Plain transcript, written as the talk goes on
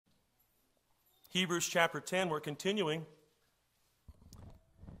Hebrews chapter 10, we're continuing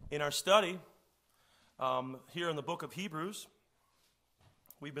in our study here in the book of Hebrews.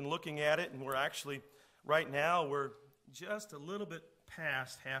 We've been looking at it, and we're actually, right now, we're just a little bit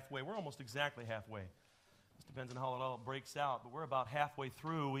past halfway. We're almost exactly halfway. It depends on how it all breaks out, but we're about halfway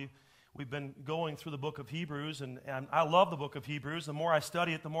through. We've been going through the book of Hebrews, and I love the book of Hebrews. The more I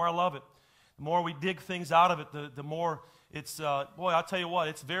study it, the more I love it. The more we dig things out of it, the more it's, boy, I'll tell you what,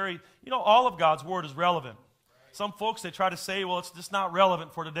 it's very, all of God's Word is relevant. Some folks, they try to say, well, it's just not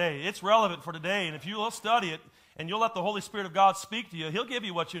relevant for today. It's relevant for today, and if you'll study it, and you'll let the Holy Spirit of God speak to you, He'll give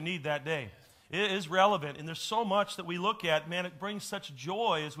you what you need that day. It is relevant, and there's so much that we look at. Man, it brings such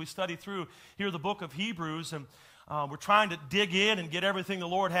joy as we study through here the book of Hebrews, and we're trying to dig in and get everything the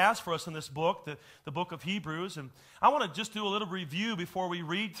Lord has for us in this book, the book of Hebrews. And I want to just do a little review before we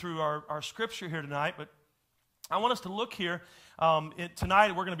read through our scripture here tonight, but I want us to look here.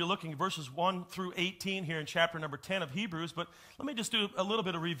 Tonight we're going to be looking at verses 1 through 18 here in chapter number 10 of Hebrews, but let me just do a little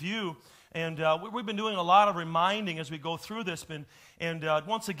bit of review. And we've been doing a lot of reminding as we go through this. And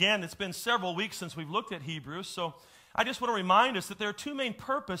once again, it's been several weeks since we've looked at Hebrews, so I just want to remind us that there are two main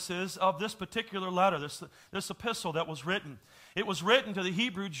purposes of this particular letter, this epistle that was written. It was written to the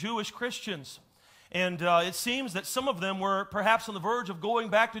Hebrew Jewish Christians. And it seems that some of them were perhaps on the verge of going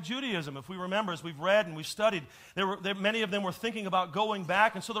back to Judaism. If we remember, as we've read and we've studied, many of them were thinking about going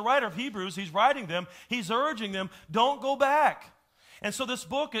back. And so the writer of Hebrews, he's writing them, he's urging them, don't go back. And so this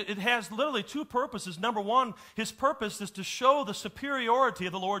book, it has literally two purposes. Number one, his purpose is to show the superiority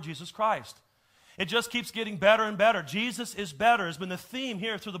of the Lord Jesus Christ. It just keeps getting better and better. Jesus is better has been the theme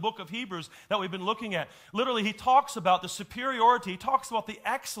here through the book of Hebrews that we've been looking at. Literally, he talks about the superiority. He talks about the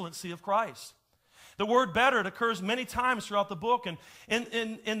excellency of Christ. The word better, it occurs many times throughout the book. And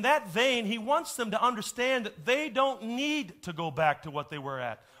in that vein, he wants them to understand that they don't need to go back to what they were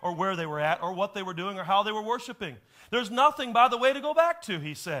at, or where they were at, or what they were doing, or how they were worshiping. There's nothing, by the way, to go back to,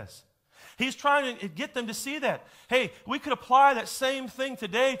 he says. He's trying to get them to see that. Hey, we could apply that same thing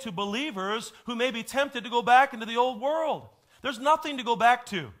today to believers who may be tempted to go back into the old world. There's nothing to go back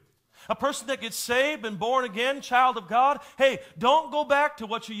to. A person that gets saved and born again, child of God, hey, don't go back to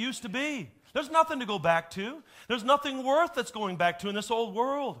what you used to be. There's nothing to go back to. There's nothing worth that's going back to in this old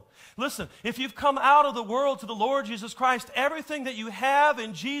world. Listen, if you've come out of the world to the Lord Jesus Christ, everything that you have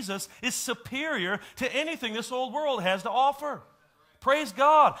in Jesus is superior to anything this old world has to offer. Praise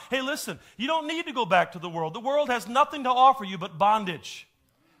God. Hey, listen, you don't need to go back to the world. The world has nothing to offer you but bondage.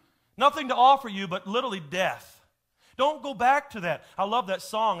 Nothing to offer you but literally death. Don't go back to that. I love that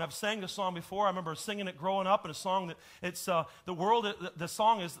song. I've sang the song before. I remember singing it growing up in a song that it's the world. The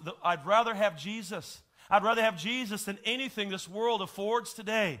song is, I'd rather have Jesus. I'd rather have Jesus than anything this world affords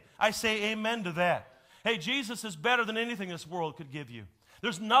today. I say amen to that. Hey, Jesus is better than anything this world could give you.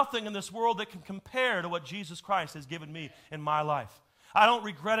 There's nothing in this world that can compare to what Jesus Christ has given me in my life. I don't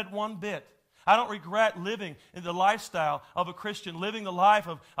regret it one bit. I don't regret living in the lifestyle of a Christian, living the life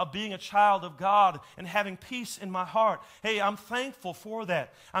of being a child of God and having peace in my heart. Hey, I'm thankful for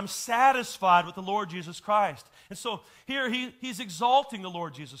that. I'm satisfied with the Lord Jesus Christ. And so here he's exalting the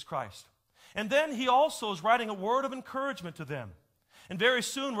Lord Jesus Christ. And then he also is writing a word of encouragement to them. And very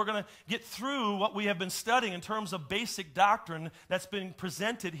soon we're going to get through what we have been studying in terms of basic doctrine that's been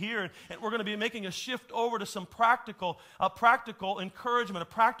presented here. And we're going to be making a shift over to some practical encouragement, a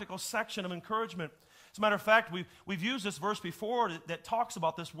practical section of encouragement. As a matter of fact, we've used this verse before that talks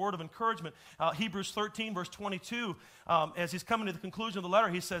about this word of encouragement. Hebrews 13, verse 22, as he's coming to the conclusion of the letter,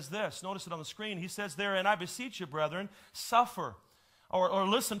 he says this. Notice it on the screen. He says there, and I beseech you, brethren, suffer. Or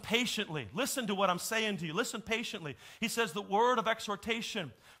listen patiently. Listen to what I'm saying to you. Listen patiently. He says the word of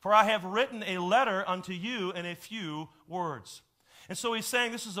exhortation. For I have written a letter unto you in a few words. And so he's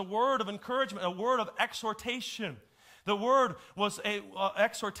saying this is a word of encouragement, a word of exhortation. The word was a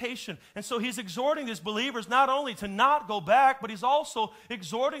exhortation. And so he's exhorting these believers not only to not go back, but he's also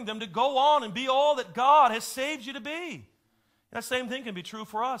exhorting them to go on and be all that God has saved you to be. That same thing can be true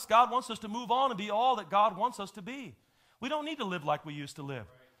for us. God wants us to move on and be all that God wants us to be. We don't need to live like we used to live.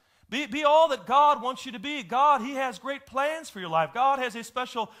 Be all that God wants you to be. God, He has great plans for your life. God has a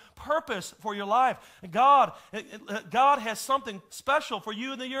special purpose for your life. God has something special for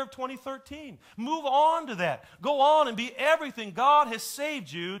you in the year of 2013. Move on to that. Go on and be everything God has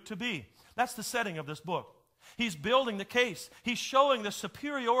saved you to be. That's the setting of this book. He's building the case. He's showing the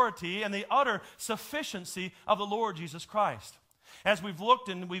superiority and the utter sufficiency of the Lord Jesus Christ. As we've looked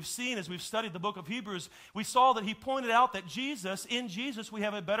and we've seen, as we've studied the book of Hebrews, we saw that he pointed out that in Jesus, we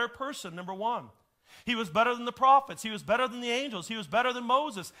have a better person, number one. He was better than the prophets. He was better than the angels. He was better than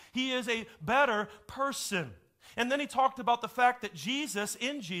Moses. He is a better person. And then he talked about the fact that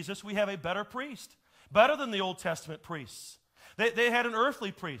in Jesus, we have a better priest, better than the Old Testament priests. They had an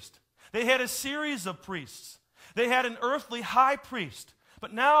earthly priest. They had a series of priests. They had an earthly high priest.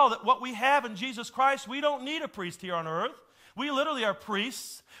 But now that what we have in Jesus Christ, we don't need a priest here on earth. We literally are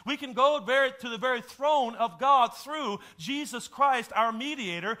priests. We can go to the very throne of God through Jesus Christ, our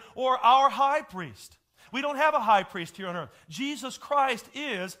mediator, or our high priest. We don't have a high priest here on earth. Jesus Christ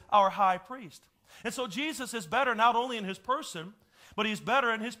is our high priest. And so Jesus is better not only in his person, but he's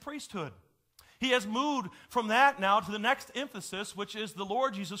better in his priesthood. He has moved from that now to the next emphasis, which is the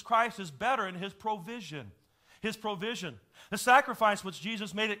Lord Jesus Christ is better in his provision. His provision. The sacrifice which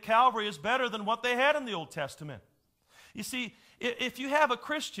Jesus made at Calvary is better than what they had in the Old Testament. You see, if you have a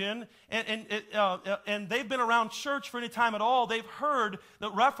Christian and they've been around church for any time at all, they've heard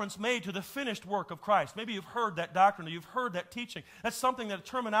the reference made to the finished work of Christ. Maybe you've heard that doctrine or you've heard that teaching. That's something, that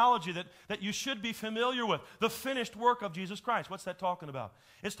terminology that you should be familiar with. The finished work of Jesus Christ. What's that talking about?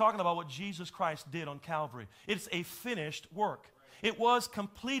 It's talking about what Jesus Christ did on Calvary. It's a finished work. It was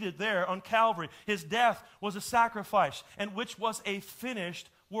completed there on Calvary. His death was a sacrifice, and which was a finished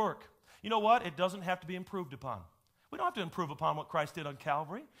work. You know what? It doesn't have to be improved upon. We don't have to improve upon what Christ did on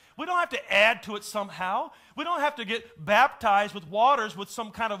Calvary. We don't have to add to it somehow. We don't have to get baptized with waters with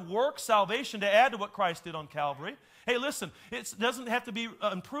some kind of work salvation to add to what Christ did on Calvary. Hey, listen, it doesn't have to be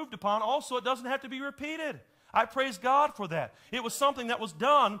improved upon. Also, it doesn't have to be repeated. I praise God for that. It was something that was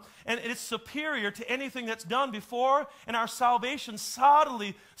done, and it's superior to anything that's done before, and our salvation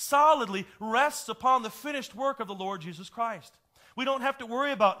solidly rests upon the finished work of the Lord Jesus Christ. We don't have to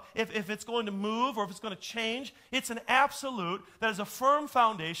worry about if it's going to move or if it's going to change. It's an absolute, that is a firm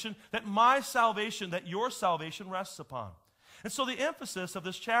foundation that my salvation, that your salvation rests upon. And so the emphasis of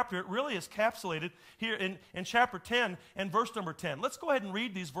this chapter, it really is capsulated here in chapter 10 and verse number 10. Let's go ahead and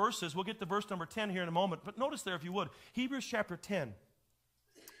read these verses. We'll get to verse number 10 here in a moment. But notice there, if you would, Hebrews chapter 10.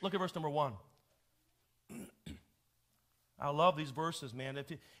 Look at verse number 1. I love these verses, man.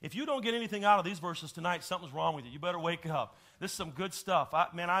 If you don't get anything out of these verses tonight, something's wrong with you. You better wake up. This is some good stuff.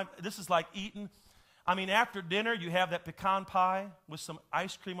 This is like eating. After dinner, you have that pecan pie with some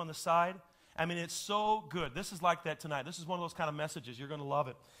ice cream on the side. It's so good. This is like that tonight. This is one of those kind of messages. You're going to love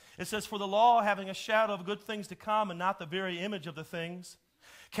it. It says, "For the law, having a shadow of good things to come and not the very image of the things,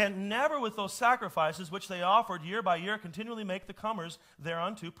 can never with those sacrifices which they offered year by year continually make the comers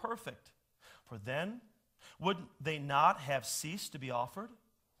thereunto perfect. For then would they not have ceased to be offered?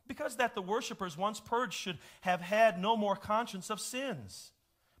 Because that the worshippers once purged should have had no more conscience of sins.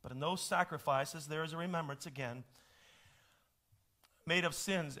 But in those sacrifices there is a remembrance again, made of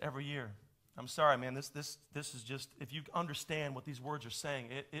sins every year." I'm sorry, man, this is just, if you understand what these words are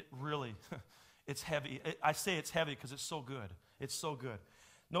saying, it really, it's heavy. I say it's heavy because it's so good. It's so good.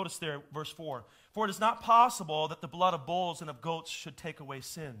 Notice there, verse 4. "For it is not possible that the blood of bulls and of goats should take away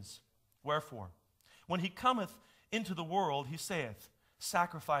sins. Wherefore, when he cometh into the world, he saith,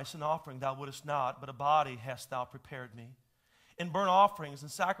 Sacrifice and offering thou wouldest not, but a body hast thou prepared me. In burnt offerings and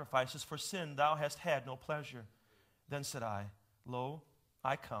sacrifices for sin thou hast had no pleasure. Then said I, Lo,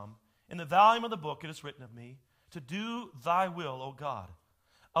 I come. In the volume of the book it is written of me, to do thy will, O God.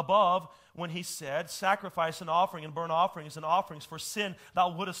 Above, when he said, Sacrifice and offering and burnt offerings and offerings for sin thou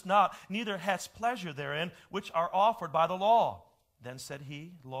wouldest not, neither hadst pleasure therein, which are offered by the law. Then said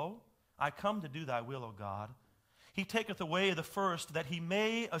he, Lo, I come to do thy will, O God. He taketh away the first, that he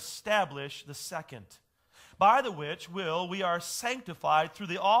may establish the second. By the which will we are sanctified through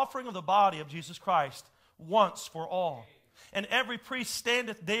the offering of the body of Jesus Christ, once for all. And every priest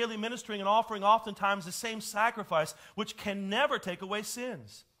standeth daily ministering and offering oftentimes the same sacrifice, which can never take away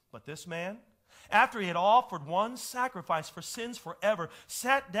sins. But this man, after he had offered one sacrifice for sins forever,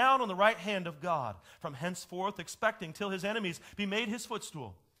 sat down on the right hand of God, from henceforth expecting till his enemies be made his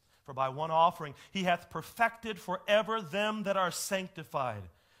footstool. For by one offering he hath perfected forever them that are sanctified,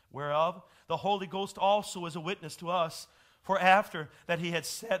 whereof the Holy Ghost also is a witness to us. For after that he had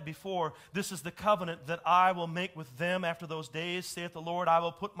said before, This is the covenant that I will make with them after those days, saith the Lord, I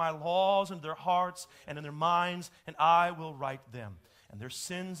will put my laws into their hearts and in their minds, and I will write them. And their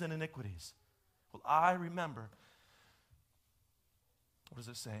sins and iniquities will I remember. What does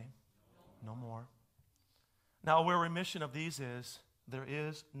it say? No more. Now where remission of these is, there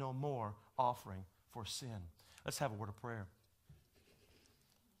is no more offering for sin. Let's have a word of prayer.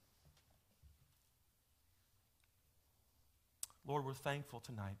 Lord, we're thankful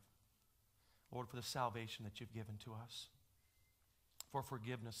tonight, Lord, for the salvation that you've given to us, for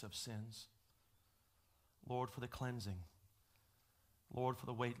forgiveness of sins, Lord, for the cleansing, Lord, for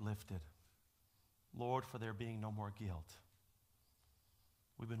the weight lifted, Lord, for there being no more guilt.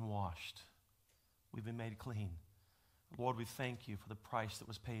 We've been washed. We've been made clean. Lord, we thank you for the price that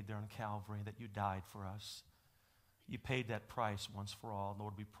was paid there on Calvary, that you died for us. You paid that price once for all.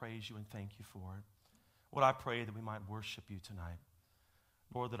 Lord, we praise you and thank you for it. Lord, I pray that we might worship you tonight.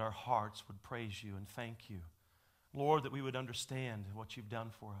 Lord, that our hearts would praise you and thank you. Lord, that we would understand what you've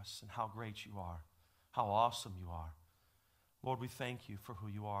done for us and how great you are, how awesome you are. Lord, we thank you for who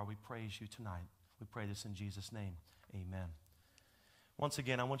you are. We praise you tonight. We pray this in Jesus' name. Amen. Once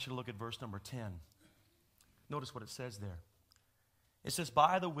again, I want you to look at verse number 10. Notice what it says there. It says,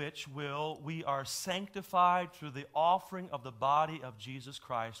 by the which will we are sanctified through the offering of the body of Jesus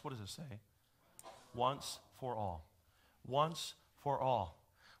Christ. What does it say? Once for all. Once for all.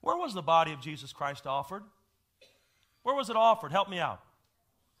 Where was the body of Jesus Christ offered? Where was it offered? Help me out.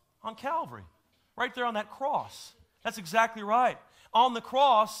 On Calvary. Right there on that cross. That's exactly right. On the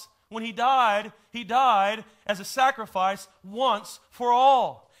cross, when he died as a sacrifice once for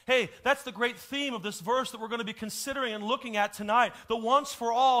all. Hey, that's the great theme of this verse that we're going to be considering and looking at tonight. The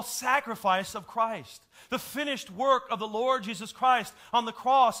once-for-all sacrifice of Christ. The finished work of the Lord Jesus Christ on the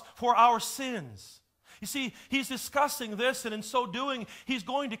cross for our sins. You see, he's discussing this, and in so doing, he's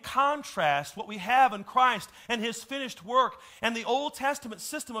going to contrast what we have in Christ and his finished work and the Old Testament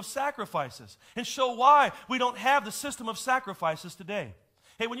system of sacrifices, and show why we don't have the system of sacrifices today.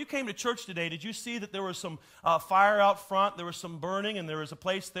 Hey, when you came to church today, did you see that there was some fire out front? There was some burning, and there was a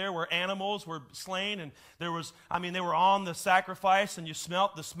place there where animals were slain, and they were on the sacrifice, and you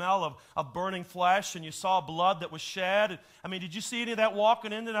smelt the smell of burning flesh, and you saw blood that was shed. Did you see any of that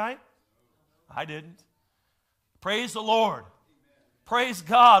walking in tonight? I didn't. Praise the Lord. Praise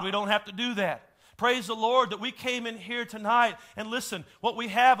God, we don't have to do that. Praise the Lord that we came in here tonight, and listen, what we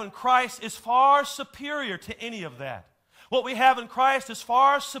have in Christ is far superior to any of that. What we have in Christ is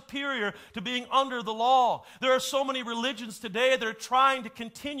far superior to being under the law. There are so many religions today that are trying to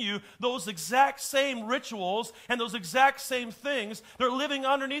continue those exact same rituals and those exact same things. They're living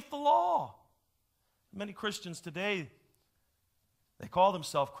underneath the law. Many Christians today, they call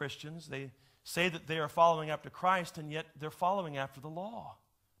themselves Christians. They say that they are following after Christ, and yet they're following after the law.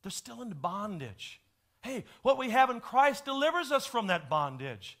 They're still in bondage. Hey, what we have in Christ delivers us from that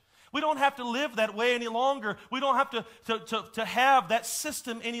bondage. We don't have to live that way any longer. We don't have to have that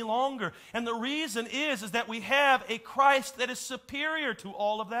system any longer. And the reason is that we have a Christ that is superior to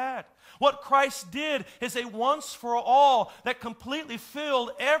all of that. What Christ did is a once for all that completely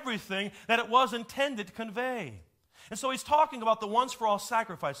filled everything that it was intended to convey. And so he's talking about the once for all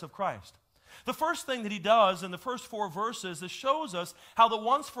sacrifice of Christ. The first thing that he does in the first 4 verses is shows us how the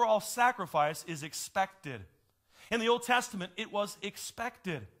once for all sacrifice is expected. In the Old Testament, it was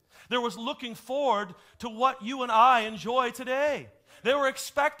expected. There was looking forward to what you and I enjoy today. They were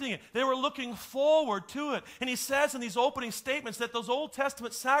expecting it. They were looking forward to it. And he says in these opening statements that those Old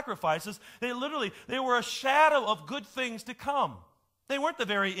Testament sacrifices, they were a shadow of good things to come. They weren't the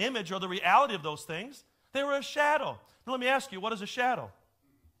very image or the reality of those things. They were a shadow. Now let me ask you, what is a shadow?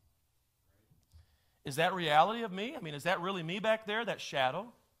 Is that reality of me? Is that really me back there, that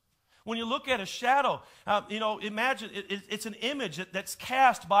shadow? When you look at a shadow, imagine it's an image that's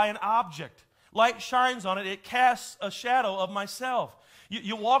cast by an object. Light shines on it. It casts a shadow of myself.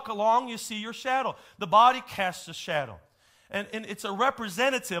 You walk along, you see your shadow. The body casts a shadow. And it's a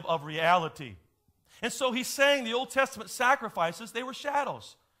representative of reality. And so he's saying the Old Testament sacrifices, they were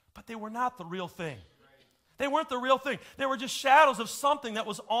shadows. But they were not the real thing. They weren't the real thing. They were just shadows of something that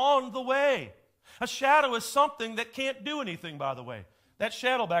was on the way. A shadow is something that can't do anything, by the way. That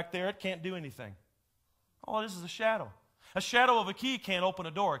shadow back there, it can't do anything. Oh, this is a shadow. A shadow of a key can't open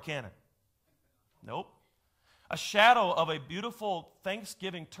a door, can it? Nope. A shadow of a beautiful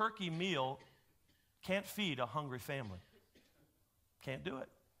Thanksgiving turkey meal can't feed a hungry family. Can't do it.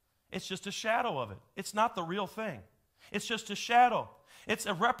 It's just a shadow of it. It's not the real thing. It's just a shadow. It's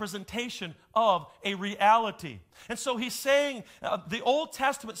a representation of a reality. And so he's saying the Old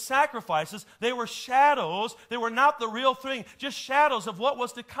Testament sacrifices, they were shadows. They were not the real thing, just shadows of what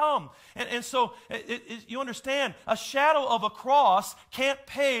was to come. And so you understand, a shadow of a cross can't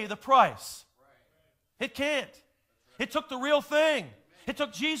pay the price. It can't. It took the real thing. It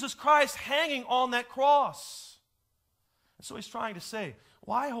took Jesus Christ hanging on that cross. And so he's trying to say,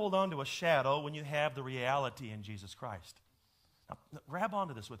 why hold on to a shadow when you have the reality in Jesus Christ? Now, grab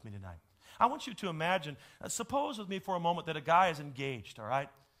onto this with me tonight. I want you to imagine, suppose with me for a moment that a guy is engaged, all right?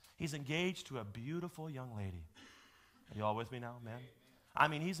 He's engaged to a beautiful young lady. Are you all with me now,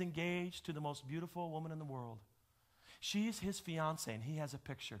 man? He's engaged to the most beautiful woman in the world. She's his fiancée, and he has a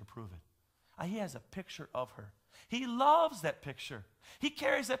picture to prove it. He has a picture of her. He loves that picture. He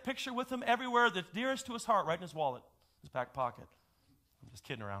carries that picture with him everywhere that's dearest to his heart, right in his wallet, his back pocket. I'm just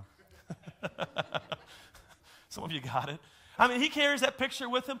kidding around. Some of you got it. I mean, he carries that picture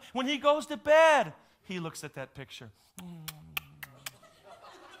with him. When he goes to bed, he looks at that picture.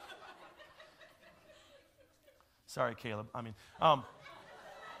 Sorry, Caleb.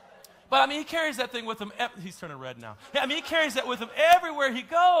 But he carries that thing with him. He's turning red now. He carries that with him everywhere he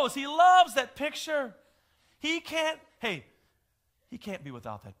goes. He loves that picture. He can't be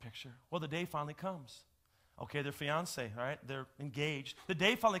without that picture. Well, the day finally comes. Okay, they're fiancé, all right? They're engaged. The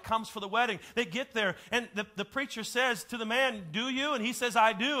day finally comes for the wedding. They get there, and the preacher says to the man, do you? And he says,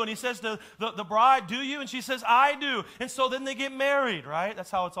 I do. And he says to the bride, do you? And she says, I do. And so then they get married, right? That's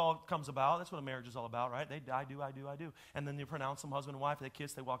how it all comes about. That's what a marriage is all about, right? I do. And then they pronounce them husband and wife. They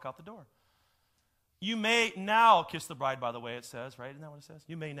kiss. They walk out the door. You may now kiss the bride, by the way, it says, right? Isn't that what it says?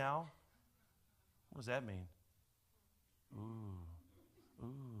 You may now. What does that mean? Ooh.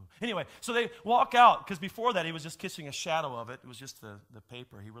 Anyway, so they walk out, because before that he was just kissing a shadow of it. It was just the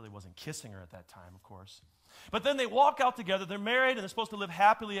paper. He really wasn't kissing her at that time, of course. But then they walk out together. They're married, and they're supposed to live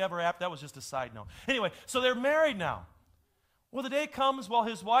happily ever after. That was just a side note. Anyway, so they're married now. Well, the day comes while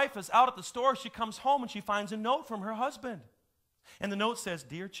his wife is out at the store. She comes home, and she finds a note from her husband. And the note says,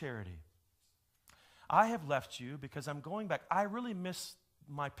 Dear Charity, I have left you because I'm going back. I really miss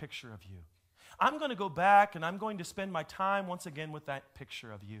my picture of you. I'm going to go back, and I'm going to spend my time once again with that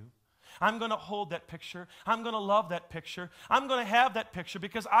picture of you. I'm going to hold that picture. I'm going to love that picture. I'm going to have that picture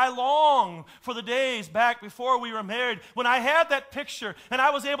because I long for the days back before we were married when I had that picture and I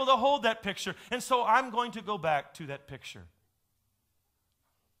was able to hold that picture. And so I'm going to go back to that picture.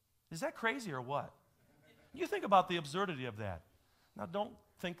 Is that crazy or what? You think about the absurdity of that. Now, don't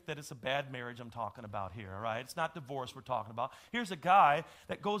think that it's a bad marriage I'm talking about here, all right? It's not divorce we're talking about. Here's a guy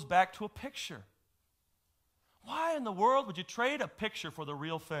that goes back to a picture. Why in the world would you trade a picture for the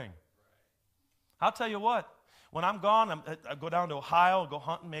real thing? I'll tell you what, when I'm gone, I go down to Ohio, go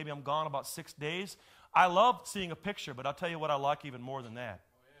hunting, maybe I'm gone about 6 days. I love seeing a picture, but I'll tell you what I like even more than that.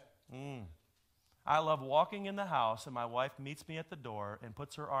 I love walking in the house and my wife meets me at the door and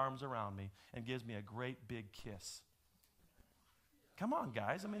puts her arms around me and gives me a great big kiss. Come on,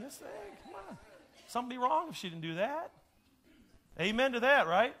 guys. This thing, come on. Something be wrong if she didn't do that. Amen to that,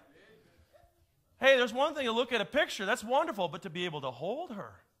 right? Hey, there's one thing to look at a picture. That's wonderful, but to be able to hold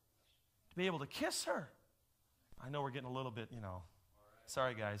her, to be able to kiss her. I know we're getting a little bit,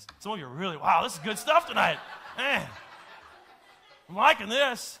 sorry, guys. Some of you are really, wow, this is good stuff tonight. Man, I'm liking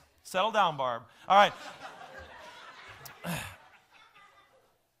this. Settle down, Barb. All right.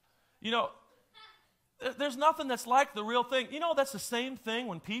 There's nothing that's like the real thing. That's the same thing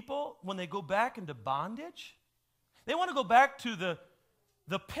when people, when they go back into bondage, they want to go back to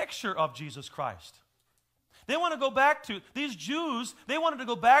the picture of Jesus Christ. They want to go back to, these Jews, they wanted to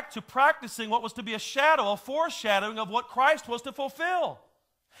go back to practicing what was to be a shadow, a foreshadowing of what Christ was to fulfill.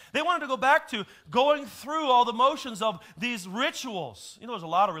 They wanted to go back to going through all the motions of these rituals. There's a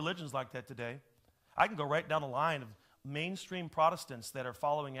lot of religions like that today. I can go right down the line of mainstream Protestants that are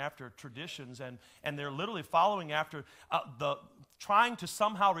following after traditions, and they're literally following after trying to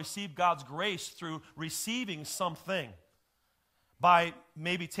somehow receive God's grace through receiving something by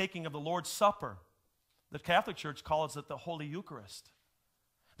maybe taking of the Lord's Supper. The Catholic Church calls it the Holy Eucharist.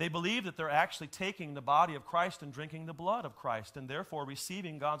 They believe that they're actually taking the body of Christ and drinking the blood of Christ and therefore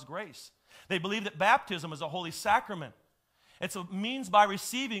receiving God's grace. They believe that baptism is a holy sacrament. It's a means by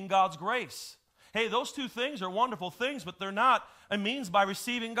receiving God's grace. Hey, those two things are wonderful things, but they're not a means by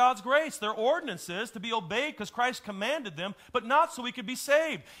receiving God's grace. They're ordinances to be obeyed because Christ commanded them, but not so we could be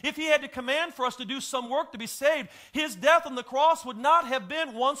saved. If he had to command for us to do some work to be saved, his death on the cross would not have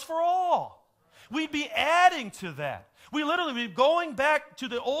been once for all. We'd be adding to that. We literally would be going back to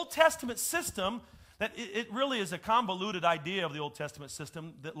the Old Testament system. That it really is a convoluted idea of the Old Testament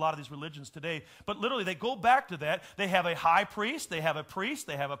system, that a lot of these religions today. But literally, they go back to that. They have a high priest, they have a priest,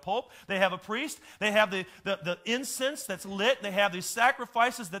 they have a pope, they have a priest, they have the incense that's lit, they have these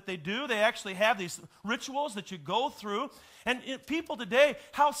sacrifices that they do, they actually have these rituals that you go through. And people today,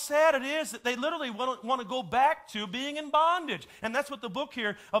 how sad it is that they literally want to go back to being in bondage. And that's what the book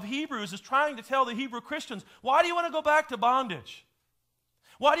here of Hebrews is trying to tell the Hebrew Christians. Why do you want to go back to bondage?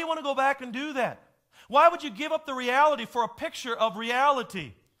 Why do you want to go back and do that? Why would you give up the reality for a picture of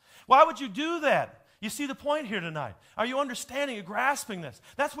reality? Why would you do that? You see the point here tonight. Are you understanding and grasping this?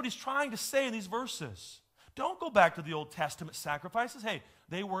 That's what he's trying to say in these verses. Don't go back to the Old Testament sacrifices. Hey,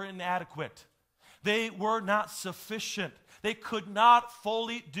 they were inadequate. They were not sufficient. They could not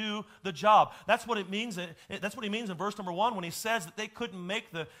fully do the job. That's what it means. That's what he means in verse number 1 when he says that they couldn't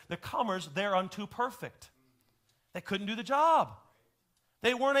make the comers thereunto perfect. They couldn't do the job.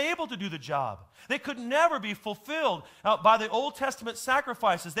 They weren't able to do the job. They could never be fulfilled by the Old Testament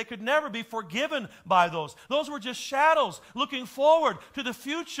sacrifices. They could never be forgiven by those. Those were just shadows looking forward to the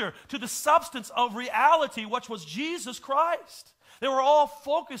future, to the substance of reality, which was Jesus Christ. They were all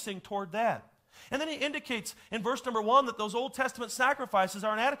focusing toward that. And then he indicates in verse number 1 that those Old Testament sacrifices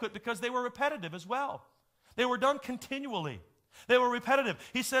are inadequate because they were repetitive as well. They were done continually. They were repetitive.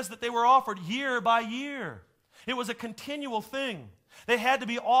 He says that they were offered year by year. It was a continual thing. They had to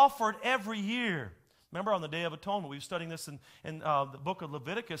be offered every year. Remember on the Day of Atonement, we were studying this in the book of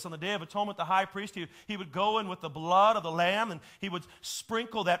Leviticus. On the Day of Atonement, the high priest, he would go in with the blood of the lamb, and he would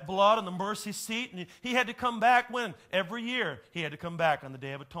sprinkle that blood on the mercy seat. And he had to come back when? Every year. He had to come back on the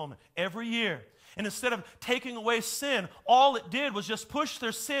Day of Atonement. Every year. And instead of taking away sin, all it did was just push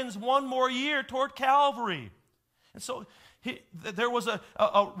their sins one more year toward Calvary. And so there was a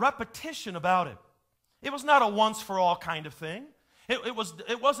repetition about it. It was not a once-for-all kind of thing.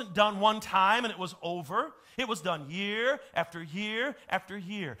 It wasn't done one time and it was over. It was done year after year after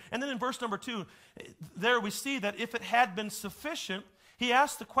year. And then in verse number 2, there we see that if it had been sufficient, he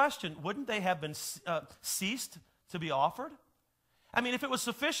asked the question, wouldn't they have been ceased to be offered? I mean, if it was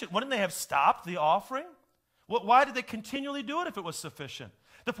sufficient, wouldn't they have stopped the offering? Why did they continually do it if it was sufficient?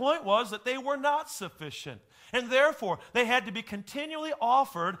 The point was that they were not sufficient. And therefore, they had to be continually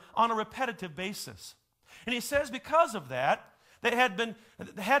offered on a repetitive basis. And he says because of that,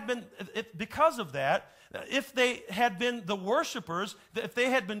 because of that, if they had been the worshipers, if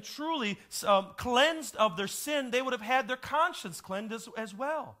they had been truly cleansed of their sin, they would have had their conscience cleansed as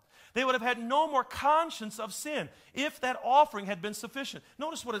well. They would have had no more conscience of sin if that offering had been sufficient.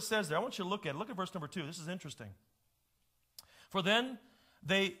 Notice what it says there. I want you to look at it. Look at verse number 2. This is interesting. For then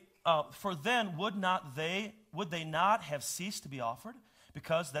would they not have ceased to be offered?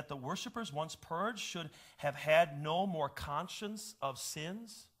 Because that the worshipers once purged should have had no more conscience of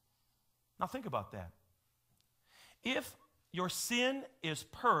sins? Now think about that. If your sin is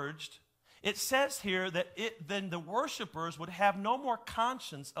purged, it says here that then the worshipers would have no more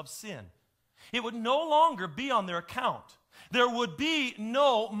conscience of sin. It would no longer be on their account. There would be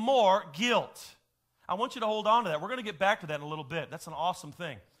no more guilt. I want you to hold on to that. We're going to get back to that in a little bit. That's an awesome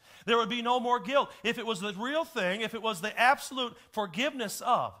thing. There would be no more guilt if it was the real thing, if it was the absolute forgiveness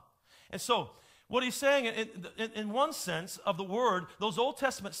of. And so, what he's saying, in one sense of the word, those Old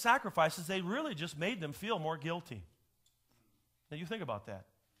Testament sacrifices, they really just made them feel more guilty. Now, you think about that.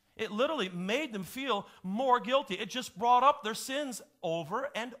 It literally made them feel more guilty. It just brought up their sins over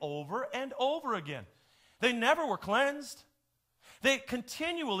and over and over again. They never were cleansed. They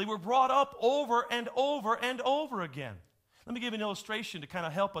continually were brought up over and over and over again. Let me give you an illustration to kind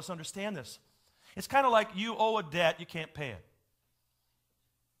of help us understand this. It's kind of like you owe a debt, you can't pay it.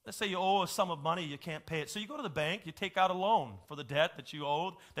 Let's say you owe a sum of money, you can't pay it. So you go to the bank, you take out a loan for the debt that you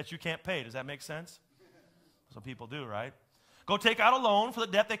owed that you can't pay. Does that make sense? Some people do, right? Go take out a loan for the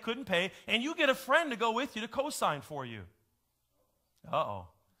debt they couldn't pay, and you get a friend to go with you to co-sign for you. Uh-oh.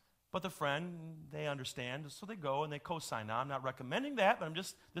 But the friend, they understand, so they go and they co-sign. Now, I'm not recommending that, but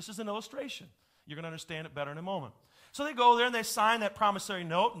this is an illustration. You're going to understand it better in a moment. So they go there and they sign that promissory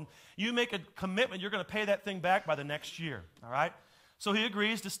note, and you make a commitment. You're going to pay that thing back by the next year, all right? So he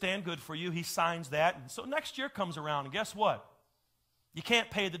agrees to stand good for you. He signs that. And so next year comes around, and guess what? You can't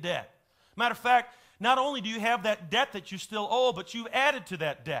pay the debt. Matter of fact, not only do you have that debt that you still owe, but you've added to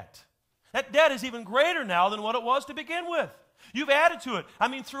that debt. That debt is even greater now than what it was to begin with. You've added to it. I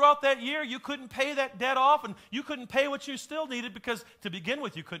mean, throughout that year, you couldn't pay that debt off, and you couldn't pay what you still needed because, to begin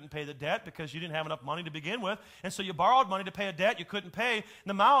with, you couldn't pay the debt because you didn't have enough money to begin with, and so you borrowed money to pay a debt you couldn't pay.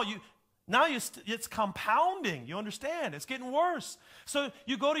 Now it's compounding. You understand? It's getting worse. So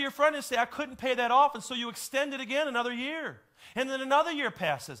you go to your friend and say, I couldn't pay that off, and so you extend it again another year. And then another year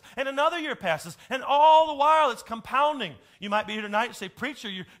passes, and another year passes, and all the while it's compounding. You might be here tonight and say, Preacher,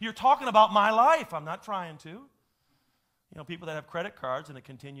 you're talking about my life. I'm not trying to. You know, people that have credit cards, and it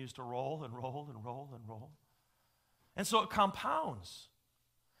continues to roll and roll and roll and roll. And so it compounds.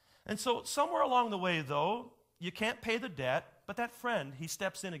 And so somewhere along the way, though, you can't pay the debt, but that friend, he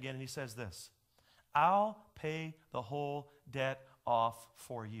steps in again and he says this, I'll pay the whole debt off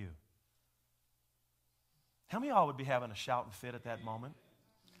for you. How many of y'all would be having a shouting fit at that moment?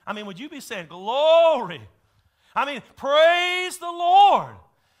 I mean, would you be saying, glory? I mean, praise the Lord.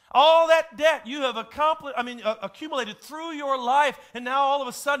 All that debt you have accumulated through your life, and now all of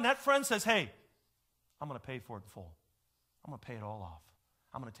a sudden that friend says, hey, I'm going to pay for it in full. I'm going to pay it all off.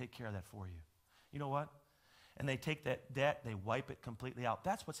 I'm going to take care of that for you. You know what? and they take that debt, they wipe it completely out.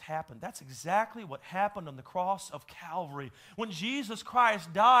 That's what's happened. That's exactly what happened on the cross of Calvary. When Jesus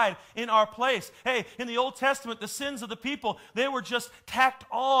Christ died in our place. Hey, in the Old Testament, the sins of the people, they were just tacked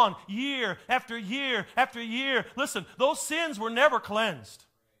on year after year after year. Listen, those sins were never cleansed.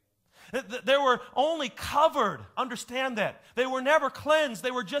 They were only covered. Understand that. They were never cleansed.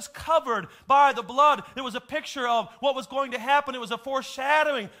 They were just covered by the blood. It was a picture of what was going to happen. It was a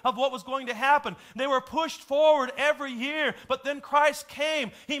foreshadowing of what was going to happen. They were pushed forward every year. But then Christ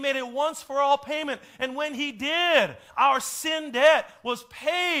came. He made a once-for-all payment. And when He did, our sin debt was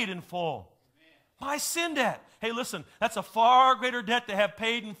paid in full. My sin debt. Hey, listen, that's a far greater debt to have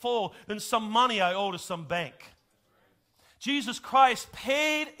paid in full than some money I owe to some bank. Jesus Christ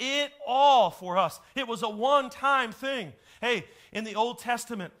paid it all for us. It was a one-time thing. Hey, in the Old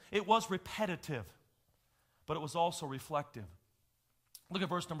Testament, it was repetitive, but it was also reflective. Look at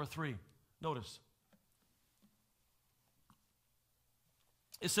verse number 3. Notice.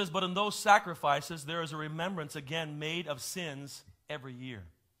 It says, but in those sacrifices, there is a remembrance again made of sins every year.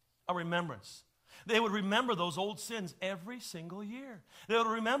 A remembrance. They would remember those old sins every single year. They would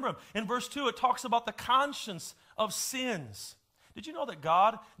remember them. In verse 2, it talks about the conscience of sins. Did you know that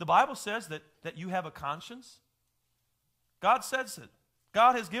God, the Bible says that you have a conscience? God says it.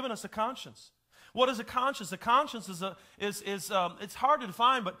 God has given us a conscience. What is a conscience? A conscience is it's hard to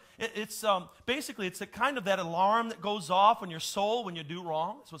define, but it's basically it's a kind of that alarm that goes off in your soul when you do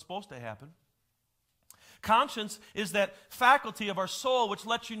wrong. That's what's supposed to happen. Conscience is that faculty of our soul which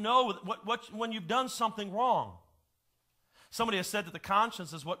lets you know when you've done something wrong. Somebody has said that the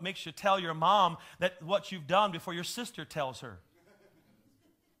conscience is what makes you tell your mom that what you've done before your sister tells her.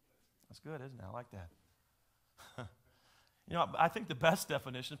 That's good, isn't it? I like that. You know, I think the best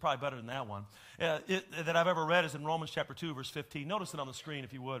definition, probably better than that one, that I've ever read is in Romans chapter 2, verse 15. Notice it on the screen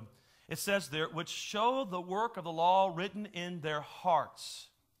if you would. It says there, which show the work of the law written in their hearts.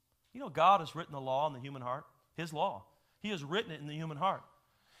 You know, God has written the law in the human heart. His law. He has written it in the human heart.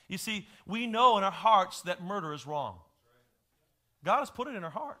 You see, we know in our hearts that murder is wrong. God has put it in our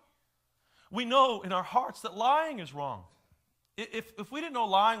heart. We know in our hearts that lying is wrong. If we didn't know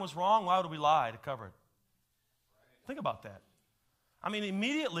lying was wrong, why would we lie to cover it? Think about that. I mean,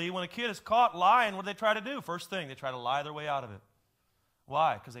 immediately when a kid is caught lying, what do they try to do? First thing, they try to lie their way out of it.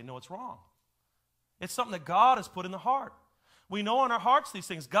 Why? Because they know it's wrong. It's something that God has put in the heart. We know in our hearts these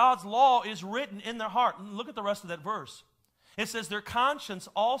things. God's law is written in their heart. And look at the rest of that verse. It says, their conscience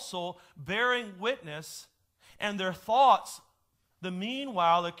also bearing witness, and their thoughts, the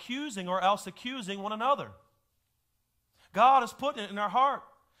meanwhile accusing or else accusing one another. God has put it in our heart.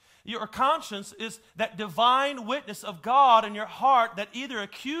 Your conscience is that divine witness of God in your heart that either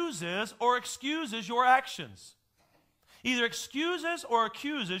accuses or excuses your actions. Either excuses or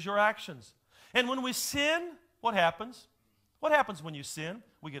accuses your actions. And when we sin, what happens? What happens when you sin?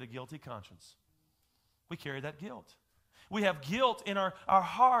 We get a guilty conscience. We carry that guilt. We have guilt in our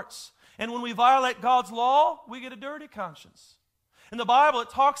hearts. And when we violate God's law, we get a dirty conscience. In the Bible, it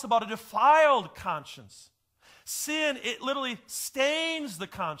talks about a defiled conscience. Sin, it literally stains the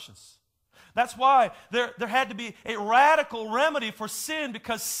conscience. That's why there had to be a radical remedy for sin,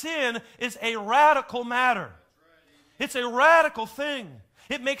 because sin is a radical matter. It's a radical thing.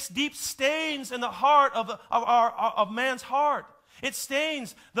 It makes deep stains in the heart of man's heart. It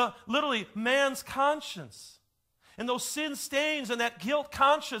stains literally man's conscience. And those sin stains and that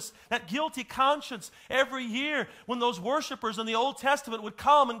guilty conscience every year when those worshipers in the Old Testament would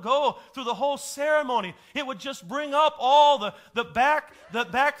come and go through the whole ceremony, it would just bring up all the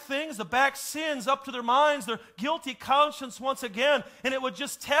back things, the back sins up to their minds, their guilty conscience once again, and it would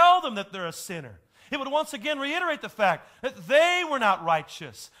just tell them that they're a sinner. It would once again reiterate the fact that they were not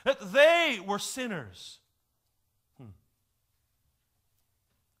righteous, that they were sinners.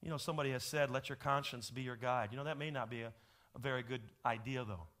 You know, somebody has said, let your conscience be your guide. You know, that may not be a very good idea,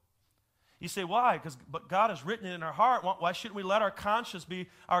 though. You say, why? But God has written it in our heart. Why shouldn't we let our conscience be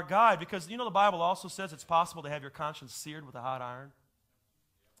our guide? Because, you know, the Bible also says it's possible to have your conscience seared with a hot iron.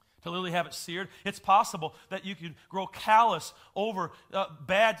 To literally have it seared. It's possible that you could grow callous over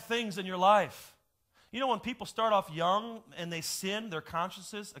bad things in your life. You know, when people start off young and they sin, their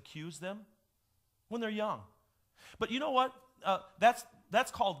consciences accuse them when they're young. But you know what?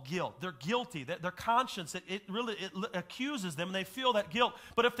 That's called guilt. They're guilty. Their conscience, it really accuses them, and they feel that guilt.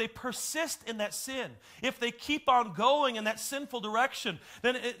 But if they persist in that sin, if they keep on going in that sinful direction,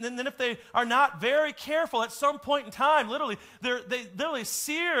 then if they are not very careful, at some point in time, literally, they literally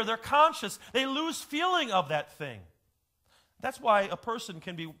sear their conscience. They lose feeling of that thing. That's why a person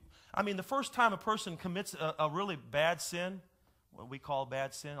can be, I mean, the first time a person commits a really bad sin, we call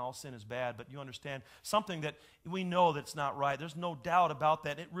bad sin. All sin is bad, but you understand something that we know that's not right. There's no doubt about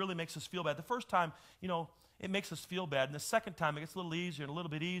that. It really makes us feel bad. The first time, it makes us feel bad. And the second time, it gets a little easier and a little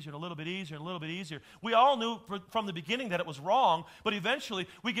bit easier and a little bit easier and a little bit easier. We all knew from the beginning that it was wrong, but eventually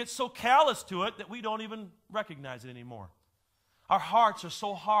we get so callous to it that we don't even recognize it anymore. Our hearts are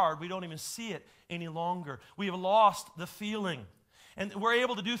so hard, we don't even see it any longer. We have lost the feeling. And we're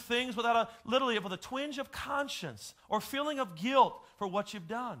able to do things literally with a twinge of conscience or feeling of guilt for what you've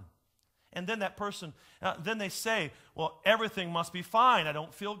done. And then that person, then they say, well, everything must be fine. I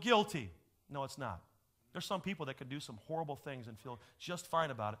don't feel guilty. No, it's not. There's some people that can do some horrible things and feel just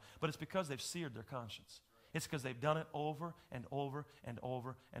fine about it, but it's because they've seared their conscience. It's because they've done it over and over and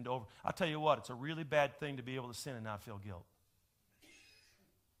over and over. I'll tell you what, it's a really bad thing to be able to sin and not feel guilt.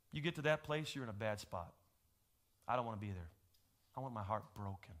 You get to that place, you're in a bad spot. I don't want to be there. I want my heart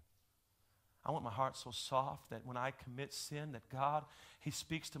broken. I want my heart so soft that when I commit sin, that God, He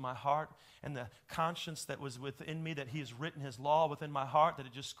speaks to my heart, and the conscience that was within me, that He has written His law within my heart, that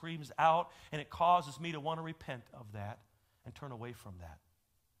it just screams out, and it causes me to want to repent of that and turn away from that.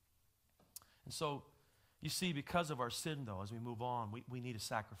 And so, you see, because of our sin, though, as we move on, we need a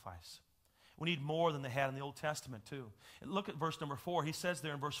sacrifice. We need more than they had in the Old Testament, too. And look at verse number 4. He says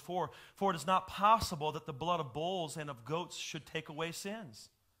there in verse 4, "For it is not possible that the blood of bulls and of goats should take away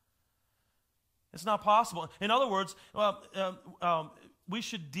sins." It's not possible. In other words, we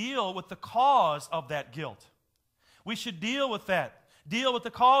should deal with the cause of that guilt. We should deal with that. Deal with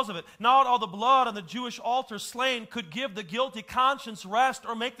the cause of it. Not all the blood on the Jewish altar slain could give the guilty conscience rest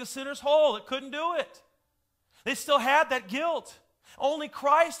or make the sinners whole. It couldn't do it. They still had that guilt. Only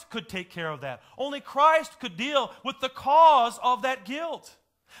Christ could take care of that. Only Christ could deal with the cause of that guilt.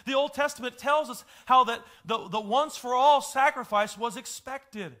 The Old Testament tells us how that the once-for-all sacrifice was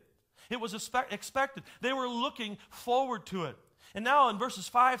expected. It was expected. They were looking forward to it. And now in verses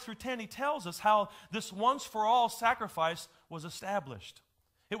 5 through 10, he tells us how this once-for-all sacrifice was established.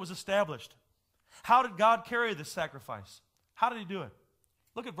 It was established. How did God carry this sacrifice? How did He do it?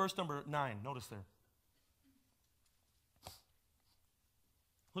 Look at verse number 9. Notice there.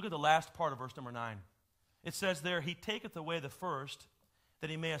 Look at the last part of verse number 9. It says there, "He taketh away the first, that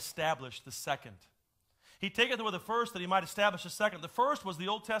He may establish the second." He taketh away the first, that He might establish the second. The first was the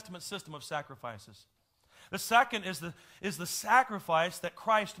Old Testament system of sacrifices. The second is the sacrifice that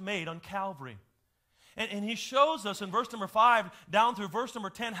Christ made on Calvary. And He shows us in verse number 5 down through verse number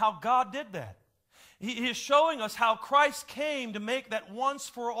 10 how God did that. He is showing us how Christ came to make that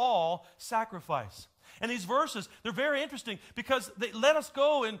once-for-all sacrifice. And these verses, they're very interesting because they let us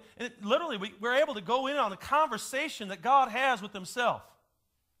go and literally we're able to go in on a conversation that God has with Himself.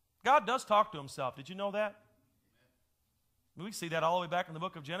 God does talk to Himself. Did you know that? We see that all the way back in the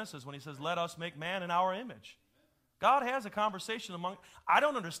book of Genesis when He says, "Let us make man in our image." God has a conversation I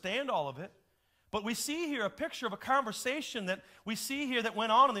don't understand all of it, but we see here a picture of a conversation that we see here that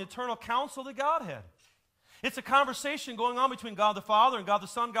went on in the eternal council of the Godhead. It's a conversation going on between God the Father and God the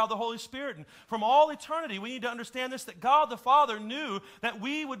Son, God the Holy Spirit. And from all eternity, we need to understand this, that God the Father knew that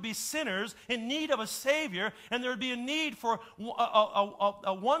we would be sinners in need of a Savior, and there would be a need for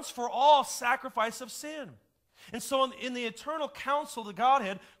a once-for-all sacrifice of sin. And so in the eternal council of the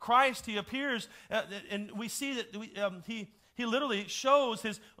Godhead, Christ, He appears, and we see that He literally shows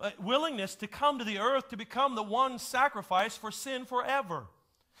His willingness to come to the earth to become the one sacrifice for sin forever.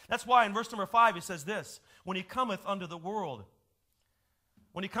 That's why in verse number 5 He says this, "When He cometh unto the world."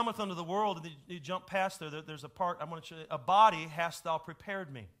 When He cometh unto the world, and you jump past there's a part, I want to show you, "A body hast Thou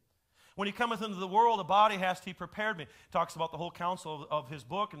prepared me." When He cometh into the world, a body hast He prepared me. It talks about the whole counsel of His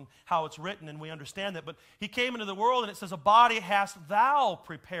book and how it's written, and we understand that. But He came into the world, and it says, "A body hast Thou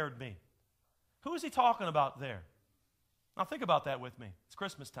prepared me." Who is He talking about there? Now think about that with me. It's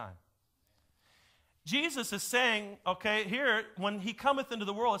Christmas time. Jesus is saying, okay, here, when He cometh into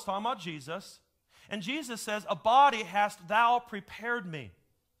the world, it's talking about Jesus. And Jesus says, "A body hast Thou prepared me."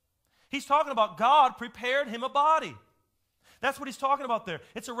 He's talking about God prepared Him a body. That's what He's talking about there.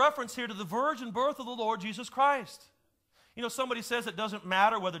 It's a reference here to the virgin birth of the Lord Jesus Christ. You know, somebody says it doesn't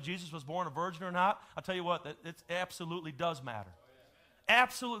matter whether Jesus was born a virgin or not. I'll tell you what, it absolutely does matter.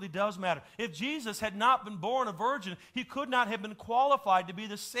 Absolutely does matter. If Jesus had not been born a virgin, He could not have been qualified to be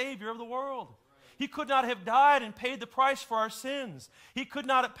the Savior of the world. He could not have died and paid the price for our sins. He could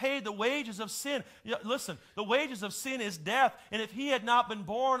not have paid the wages of sin. Listen, the wages of sin is death. And if He had not been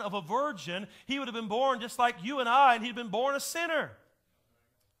born of a virgin, He would have been born just like you and I, and He'd been born a sinner.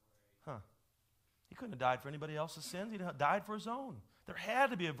 He couldn't have died for anybody else's sins. He'd have died for His own. There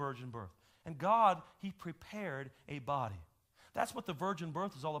had to be a virgin birth. And God, He prepared a body. That's what the virgin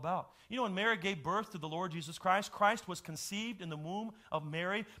birth is all about. You know, when Mary gave birth to the Lord Jesus Christ, Christ was conceived in the womb of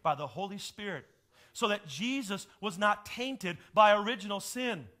Mary by the Holy Spirit, so that Jesus was not tainted by original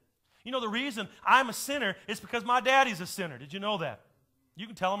sin. You know, the reason I'm a sinner is because my daddy's a sinner. Did you know that? You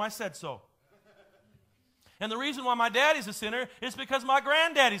can tell him I said so. And the reason why my daddy's a sinner is because my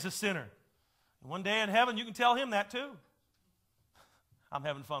granddaddy's a sinner. And one day in heaven, you can tell him that too. I'm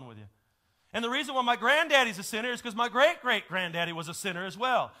having fun with you. And the reason why my granddaddy's a sinner is because my great-great-granddaddy was a sinner as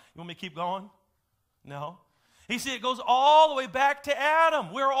well. You want me to keep going? No. You see, it goes all the way back to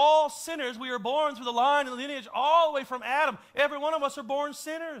Adam. We're all sinners. We are born through the line and the lineage all the way from Adam. Every one of us are born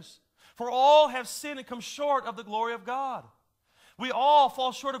sinners. For all have sinned and come short of the glory of God. We all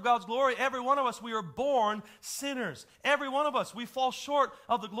fall short of God's glory. Every one of us, we are born sinners. Every one of us, we fall short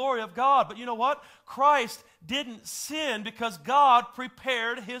of the glory of God. But you know what? Christ didn't sin because God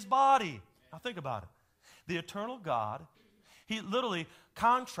prepared his body. Now think about it. The eternal God, he literally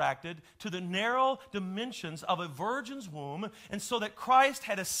contracted to the narrow dimensions of a virgin's womb, and so that Christ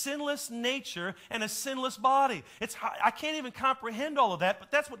had a sinless nature and a sinless body. I can't even comprehend all of that, but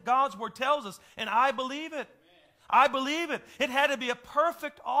that's what God's Word tells us, and I believe it. I believe it. It had to be a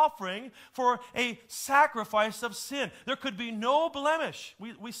perfect offering for a sacrifice of sin. There could be no blemish.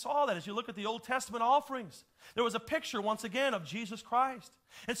 We saw that as you look at the Old Testament offerings. There was a picture, once again, of Jesus Christ.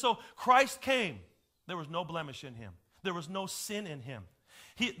 And so Christ came. There was no blemish in him. There was no sin in him.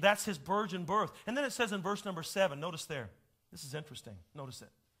 That's his virgin birth. And then it says in verse number 7, notice there. This is interesting. Notice it.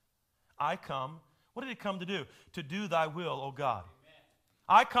 I come. What did he come to do? To do thy will, O God. Amen.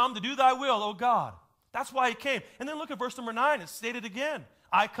 I come to do thy will, O God. That's why he came. And then look at verse number 9. It's stated again.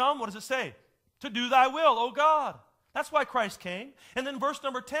 I come, what does it say? To do thy will, O God. That's why Christ came. And then verse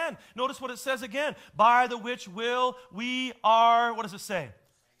number 10. Notice what it says again. By the which will we are, what does it say?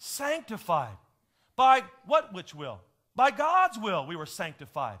 Sanctified. By what which will? By God's will we were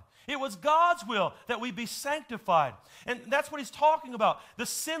sanctified. It was God's will that we be sanctified. And that's what he's talking about. The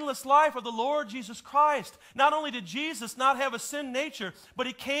sinless life of the Lord Jesus Christ. Not only did Jesus not have a sin nature, but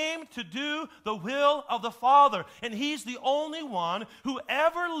he came to do the will of the Father. And he's the only one who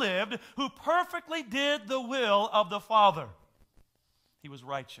ever lived who perfectly did the will of the Father. He was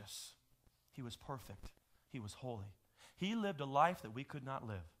righteous. He was perfect. He was holy. He lived a life that we could not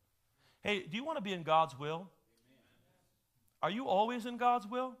live. Hey, do you want to be in God's will? Are you always in God's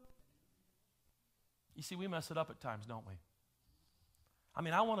will? You see, we mess it up at times, don't we? I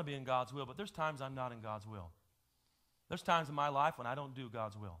mean, I want to be in God's will, but there's times I'm not in God's will. There's times in my life when I don't do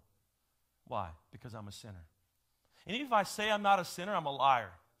God's will. Why? Because I'm a sinner. And even if I say I'm not a sinner, I'm a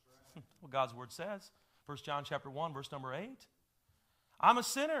liar. What God's Word says. 1 John chapter 1, verse number 8. I'm a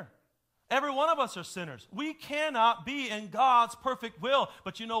sinner. Every one of us are sinners. We cannot be in God's perfect will.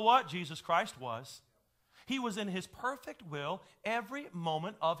 But you know what? Jesus Christ was. He was in his perfect will every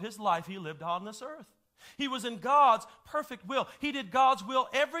moment of his life he lived on this earth. He was in God's perfect will. He did God's will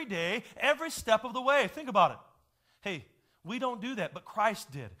every day, every step of the way. Think about it. Hey, we don't do that, but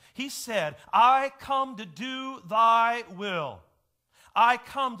Christ did. He said, I come to do thy will. I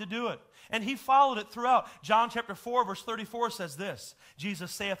come to do it. And he followed it throughout. John chapter 4, verse 34 says this.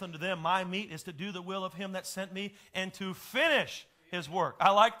 Jesus saith unto them, my meat is to do the will of him that sent me and to finish his work. I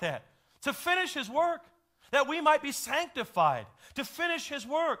like that. To finish his work. That we might be sanctified. To finish his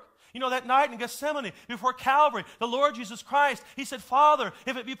work. You know, that night in Gethsemane, before Calvary, the Lord Jesus Christ, he said, Father,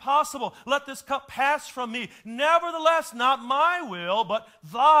 if it be possible, let this cup pass from me. Nevertheless, not my will, but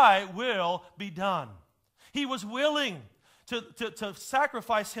thy will be done. He was willing to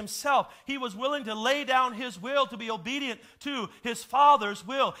sacrifice himself. He was willing to lay down his will to be obedient to his Father's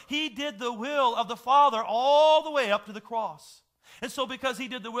will. He did the will of the Father all the way up to the cross. And so because he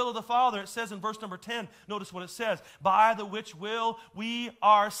did the will of the Father, it says in verse number 10, notice what it says, by the which will we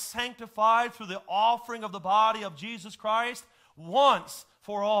are sanctified through the offering of the body of Jesus Christ once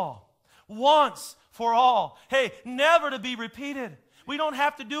for all. Once for all. Hey, never to be repeated. We don't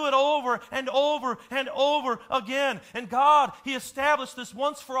have to do it over and over and over again. And God, he established this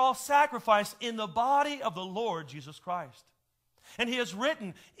once for all sacrifice in the body of the Lord Jesus Christ. And he has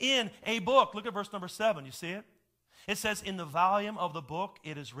written in a book. Look at verse number 7. You see it? It says, in the volume of the book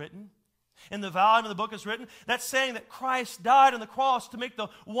it is written. In the volume of the book is written. That's saying that Christ died on the cross to make the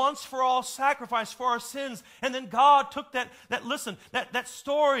once-for-all sacrifice for our sins. And then God took that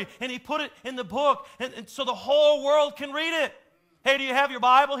story and he put it in the book and so the whole world can read it. Hey, do you have your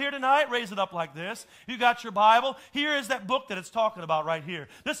Bible here tonight? Raise it up like this. You got your Bible? Here is that book that it's talking about right here.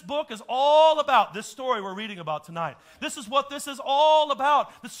 This book is all about this story we're reading about tonight. This is what this is all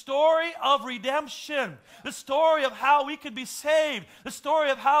about. The story of redemption. The story of how we could be saved. The story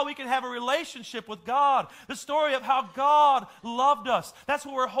of how we can have a relationship with God. The story of how God loved us. That's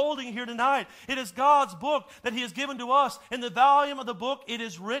what we're holding here tonight. It is God's book that He has given to us. In the volume of the book, it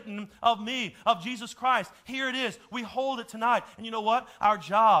is written of me, of Jesus Christ. Here it is. We hold it tonight. And you know what? Our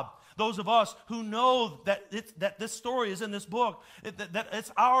job, those of us who know that this story is in this book, that it's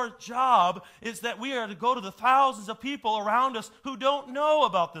our job, is that we are to go to the thousands of people around us who don't know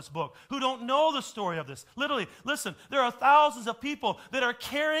about this book, who don't know the story of this. Literally, listen, there are thousands of people that are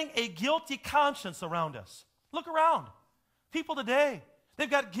carrying a guilty conscience around us. Look around. People today,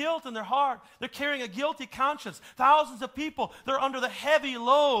 they've got guilt in their heart. They're carrying a guilty conscience. Thousands of people, they're under the heavy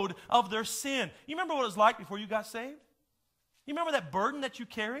load of their sin. You remember what it was like before you got saved? You remember that burden that you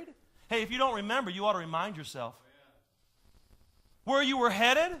carried? Hey, if you don't remember, you ought to remind yourself. Where you were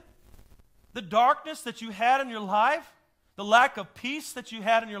headed, the darkness that you had in your life, the lack of peace that you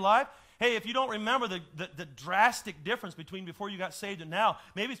had in your life. Hey, if you don't remember the drastic difference between before you got saved and now,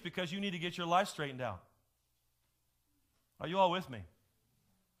 maybe it's because you need to get your life straightened out. Are you all with me?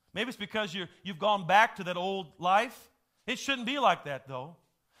 Maybe it's because you've gone back to that old life. It shouldn't be like that, though.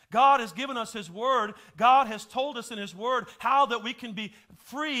 God has given us His Word. God has told us in His Word how that we can be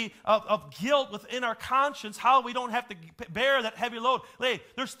free of guilt within our conscience, how we don't have to bear that heavy load. Hey,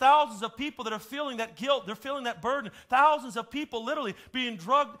 there's thousands of people that are feeling that guilt. They're feeling that burden. Thousands of people literally being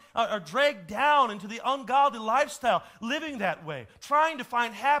dragged down into the ungodly lifestyle, living that way, trying to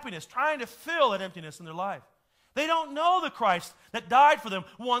find happiness, trying to fill that emptiness in their life. They don't know the Christ that died for them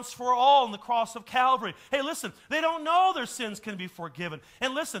once for all on the cross of Calvary. Hey, listen, they don't know their sins can be forgiven.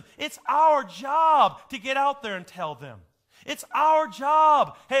 And listen, it's our job to get out there and tell them. It's our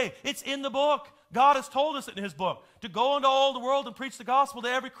job. Hey, it's in the book. God has told us in His book to go into all the world and preach the gospel to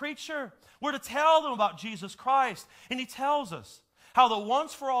every creature. We're to tell them about Jesus Christ. And He tells us how the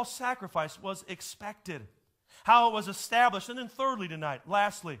once-for-all sacrifice was expected, how it was established. And then thirdly tonight,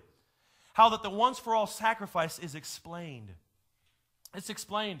 lastly, how that the once-for-all sacrifice is explained. It's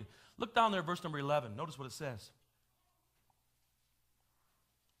explained. Look down there, verse number 11. Notice what it says.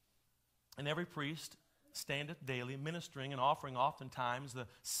 And every priest standeth daily, ministering and offering oftentimes the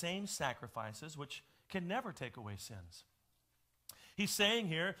same sacrifices, which can never take away sins. He's saying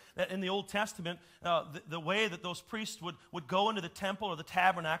here that in the Old Testament, the way that those priests would go into the temple or the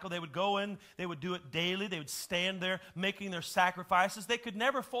tabernacle, they would go in, they would do it daily, they would stand there making their sacrifices. They could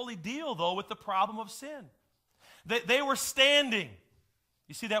never fully deal, though, with the problem of sin. They were standing.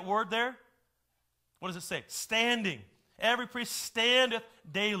 You see that word there? What does it say? Standing. Every priest standeth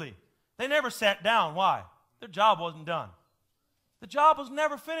daily. They never sat down. Why? Their job wasn't done. The job was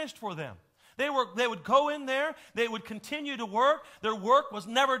never finished for them. They would go in there. They would continue to work. Their work was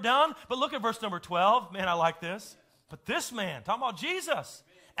never done. But look at verse number 12. Man, I like this. But this man, talking about Jesus,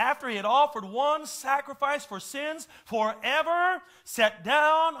 after He had offered one sacrifice for sins forever, sat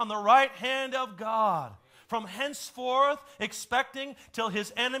down on the right hand of God, from henceforth expecting till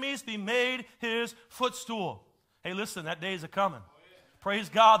His enemies be made His footstool. Hey, listen, that day is a-coming. Praise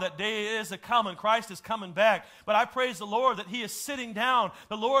God, that day is a-coming. Christ is coming back. But I praise the Lord that He is sitting down.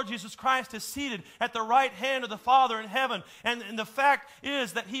 The Lord Jesus Christ is seated at the right hand of the Father in heaven. And the fact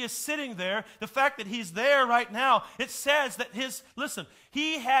is that He is sitting there. The fact that He's there right now, it says that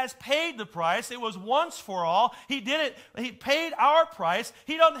He has paid the price. It was once for all. He did it. He paid our price.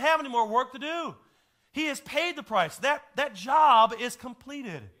 He doesn't have any more work to do. He has paid the price. That job is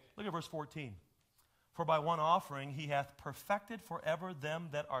completed. Look at verse 14. For by one offering He hath perfected forever them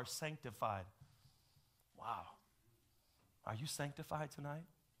that are sanctified. Wow. Are you sanctified tonight?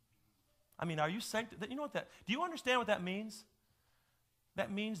 I mean, are you sanctified? You know what do you understand what that means? That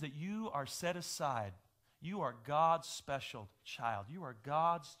means that you are set aside. You are God's special child. You are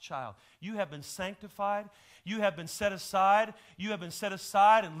God's child. You have been sanctified. You have been set aside. You have been set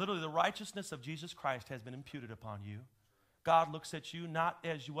aside, and literally the righteousness of Jesus Christ has been imputed upon you. God looks at you not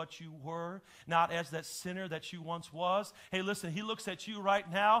as what you were, not as that sinner that you once was. Hey, listen, He looks at you right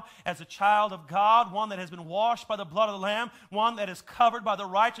now as a child of God, one that has been washed by the blood of the Lamb, one that is covered by the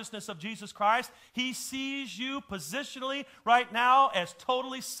righteousness of Jesus Christ. He sees you positionally right now as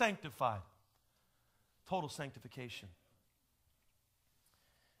totally sanctified. Total sanctification.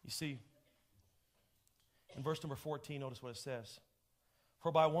 You see, in verse number 14, notice what it says.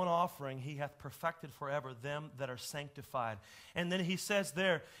 For by one offering He hath perfected forever them that are sanctified. And then He says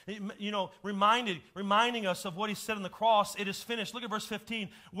there, reminding us of what He said on the cross, it is finished. Look at verse 15.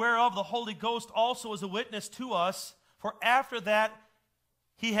 Whereof the Holy Ghost also is a witness to us, For after that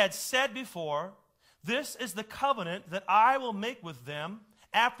he had said before, this is the covenant that I will make with them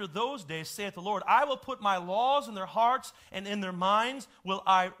after those days, saith the Lord. I will put my laws in their hearts, and in their minds will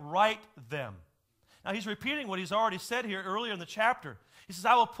I write them. Now he's repeating what he's already said here earlier in the chapter. He says,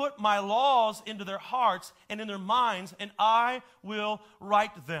 I will put my laws into their hearts and in their minds, and I will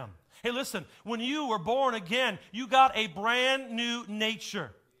write them. Hey, listen, when you were born again, you got a brand new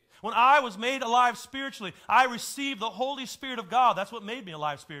nature. When I was made alive spiritually, I received the Holy Spirit of God. That's what made me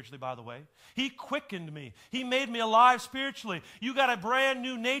alive spiritually, by the way. He quickened me. He made me alive spiritually. You got a brand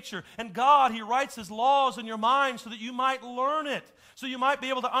new nature. And God, He writes His laws in your mind so that you might learn it, so you might be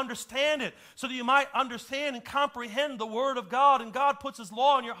able to understand it, so that you might understand and comprehend the Word of God. And God puts His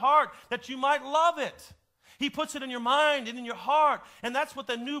law in your heart that you might love it. He puts it in your mind and in your heart. And that's what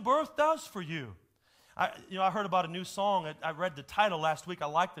the new birth does for you. I heard about a new song. I read the title last week. I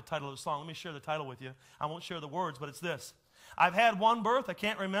like the title of the song. Let me share the title with you. I won't share the words, but it's this. I've had one birth I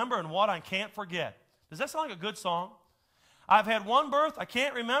can't remember and one I can't forget. Does that sound like a good song? I've had one birth I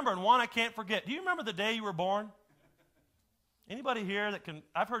can't remember and one I can't forget. Do you remember the day you were born? Anybody here that can?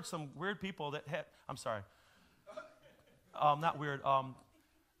 I've heard some weird people that had, I'm sorry. Not weird.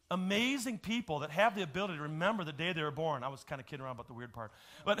 Amazing people that have the ability to remember the day they were born. I was kind of kidding around about the weird part.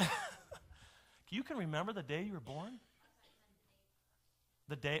 But you can remember the day you were born?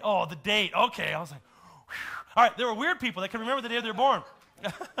 The day? Oh, the date. Okay. I was like, whew. All right, there were weird people that can remember the day they were born.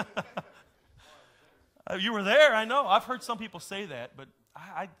 You were there, I know. I've heard some people say that, but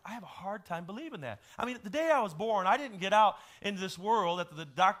I have a hard time believing that. I mean, the day I was born, I didn't get out into this world after the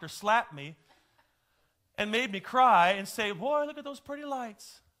doctor slapped me and made me cry and say, boy, look at those pretty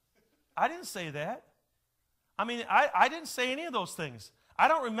lights. I didn't say that. I mean, I didn't say any of those things. I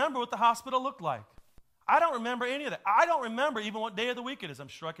don't remember what the hospital looked like. I don't remember any of that. I don't remember even what day of the week it is. I'm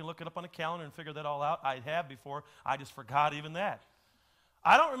sure I can look it up on a calendar and figure that all out. I have before. I just forgot even that.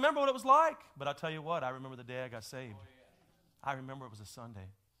 I don't remember what it was like, but I'll tell you what, I remember the day I got saved. I remember it was a Sunday.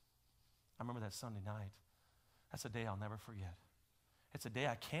 I remember that Sunday night. That's a day I'll never forget. It's a day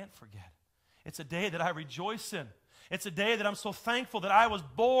I can't forget. It's a day that I rejoice in. It's a day that I'm so thankful that I was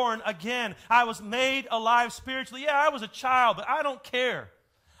born again. I was made alive spiritually. Yeah, I was a child, but I don't care.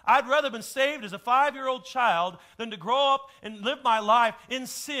 I'd rather have been saved as a 5-year-old child than to grow up and live my life in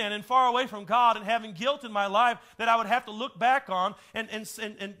sin and far away from God and having guilt in my life that I would have to look back on and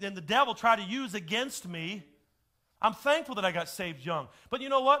the devil try to use against me. I'm thankful that I got saved young. But you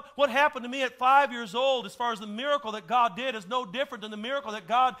know what? What happened to me at 5 years old as far as the miracle that God did is no different than the miracle that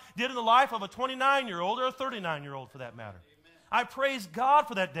God did in the life of a 29-year-old or a 39-year-old for that matter. Amen. I praise God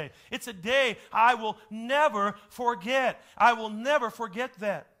for that day. It's a day I will never forget. I will never forget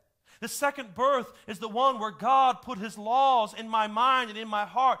that. The second birth is the one where God put His laws in my mind and in my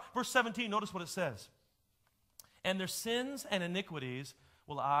heart. Verse 17, notice what it says. And their sins and iniquities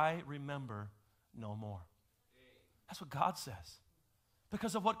will I remember no more. That's what God says.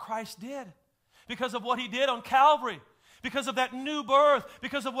 Because of what Christ did. Because of what He did on Calvary. Because of that new birth.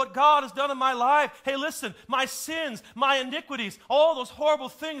 Because of what God has done in my life. Hey, listen, my sins, my iniquities, all those horrible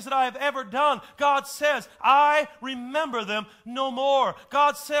things that I have ever done, God says, I remember them no more.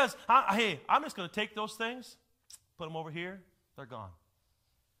 God says, hey, I'm just going to take those things, put them over here, they're gone.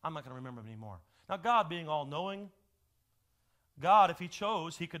 I'm not going to remember them anymore. Now, God being all-knowing, God, if He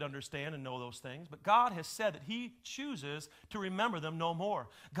chose, He could understand and know those things. But God has said that He chooses to remember them no more.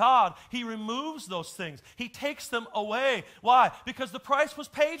 God, He removes those things. He takes them away. Why? Because the price was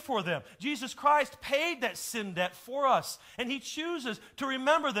paid for them. Jesus Christ paid that sin debt for us. And He chooses to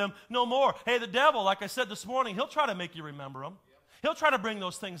remember them no more. Hey, the devil, like I said this morning, he'll try to make you remember them. He'll try to bring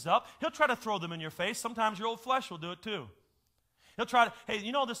those things up. He'll try to throw them in your face. Sometimes your old flesh will do it too. He'll try to, hey,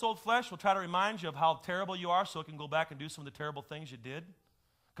 you know this old flesh will try to remind you of how terrible you are so it can go back and do some of the terrible things you did.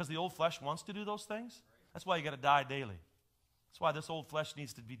 Because the old flesh wants to do those things. That's why you got to die daily. That's why this old flesh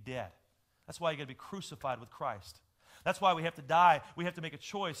needs to be dead. That's why you got to be crucified with Christ. That's why we have to die. We have to make a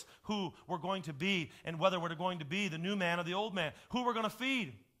choice who we're going to be and whether we're going to be the new man or the old man. Who we're going to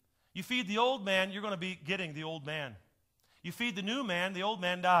feed. You feed the old man, you're going to be getting the old man. You feed the new man, the old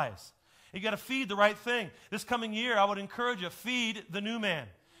man dies. You got to feed the right thing. This coming year, I would encourage you, feed the new man.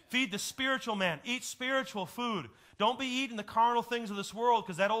 Feed the spiritual man. Eat spiritual food. Don't be eating the carnal things of this world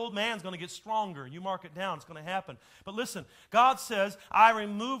because that old man's going to get stronger. You mark it down. It's going to happen. But listen, God says, I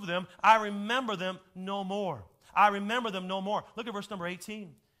remove them. I remember them no more. I remember them no more. Look at verse number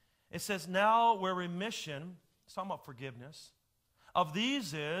 18. It says, now where remission, it's talking about forgiveness, of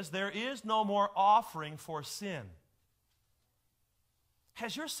these is, there is no more offering for sin.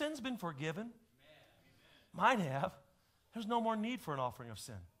 Has your sins been forgiven? Mine have. There's no more need for an offering of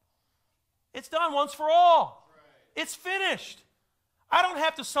sin. It's done once for all. It's finished. I don't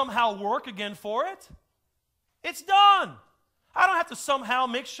have to somehow work again for it. It's done. I don't have to somehow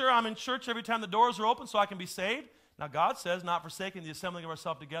make sure I'm in church every time the doors are open so I can be saved. Now, God says, not forsaking the assembling of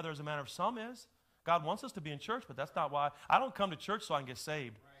ourselves together as a manner of some is. God wants us to be in church, but that's not why. I don't come to church so I can get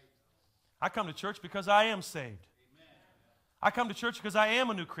saved. I come to church because I am saved. I come to church because I am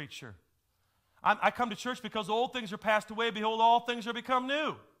a new creature. I come to church because old things are passed away. Behold, all things are become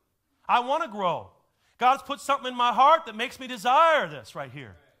new. I want to grow. God's put something in my heart that makes me desire this right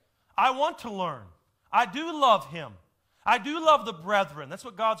here. I want to learn. I do love Him. I do love the brethren. That's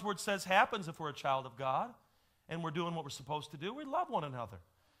what God's Word says happens if we're a child of God and we're doing what we're supposed to do. We love one another.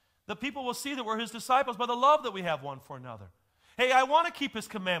 The people will see that we're His disciples by the love that we have one for another. Hey, I want to keep His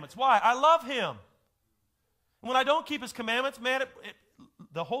commandments. Why? I love Him. And when I don't keep His commandments, man,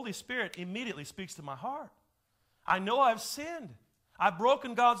 the Holy Spirit immediately speaks to my heart. I know I've sinned. I've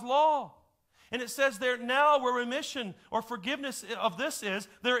broken God's law. And it says there, now where remission or forgiveness of this is,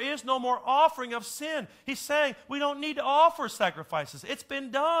 there is no more offering of sin. He's saying we don't need to offer sacrifices. It's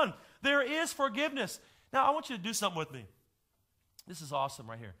been done. There is forgiveness. Now, I want you to do something with me. This is awesome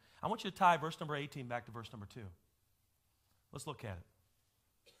right here. I want you to tie verse number 18 back to verse number 2. Let's look at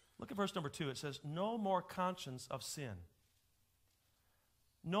it. Look at verse number 2. It says, no more conscience of sin.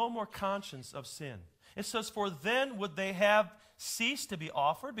 No more conscience of sin. It says, for then would they have ceased to be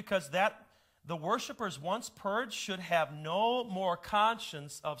offered, because that the worshipers once purged should have no more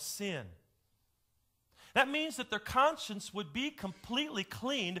conscience of sin. That means that their conscience would be completely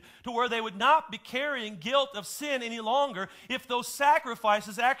cleaned to where they would not be carrying guilt of sin any longer if those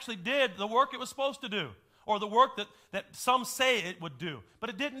sacrifices actually did the work it was supposed to do, or the work that some say it would do. But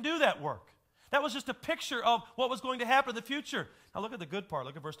it didn't do that work. That was just a picture of what was going to happen in the future. Now look at the good part.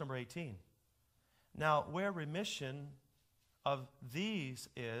 Look at verse number 18. Now, where remission of these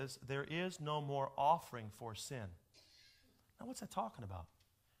is, there is no more offering for sin. Now, what's that talking about?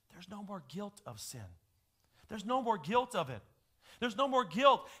 There's no more guilt of sin. There's no more guilt of it. There's no more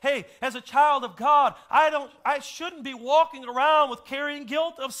guilt. Hey, as a child of God, I shouldn't be walking around with carrying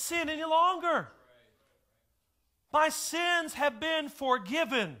guilt of sin any longer. My sins have been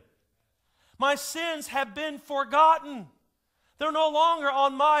forgiven. My sins have been forgotten. They're no longer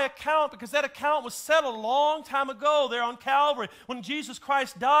on my account, because that account was settled a long time ago there on Calvary when Jesus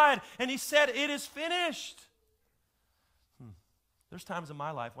Christ died and He said, it is finished. There's times in my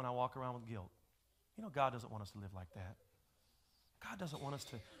life when I walk around with guilt. You know, God doesn't want us to live like that. God doesn't want us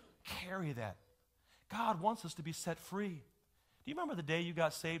to carry that. God wants us to be set free. Do you remember the day you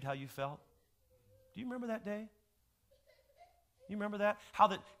got saved, how you felt? Do you remember that day? You remember that? How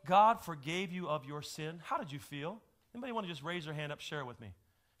that God forgave you of your sin? How did you feel? Anybody want to just raise their hand up, share it with me?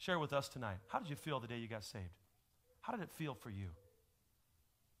 Share it with us tonight. How did you feel the day you got saved? How did it feel for you?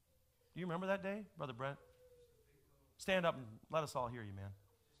 Do you remember that day, Brother Brent? Stand up and let us all hear you, man.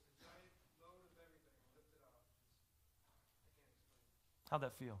 How'd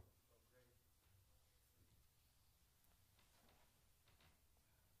that feel?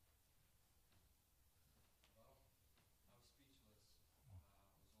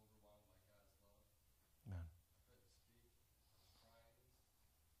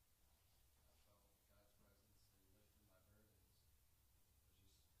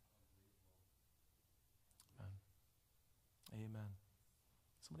 Amen.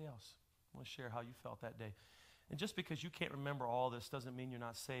 Somebody else want to share how you felt that day. And just because you can't remember all this doesn't mean you're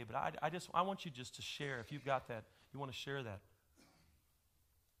not saved. But I want you just to share. If you've got that, you want to share that.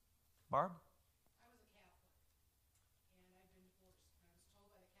 Barb? I was a Catholic, and I'd been divorced. And I was told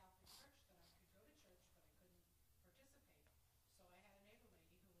by the Catholic Church that I could go to church, but I couldn't participate. So I had a neighbor lady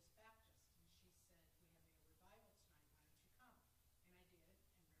who was Baptist, and she said, we have a revival tonight, why don't you come? And I did, and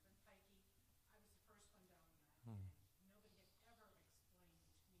Reverend Pikey, I was the first one down the aisle. Nobody had ever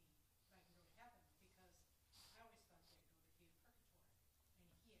explained to me that I can go to heaven, because I always thought they'd go to be in purgatory. And he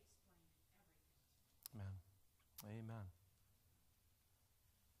explained everything to me. Amen. Amen.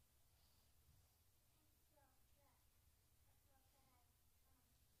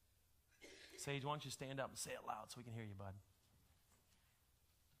 Sage, why don't you stand up and say it loud so we can hear you, bud?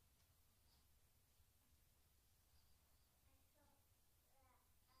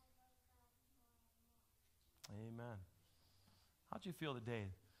 Amen. How'd you feel today?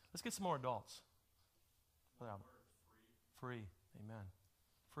 Let's get some more adults. Free. Amen.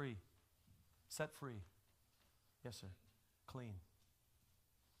 Free. Set free. Yes, sir. Clean.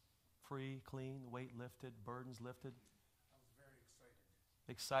 Free, clean, weight lifted, burdens lifted. I was very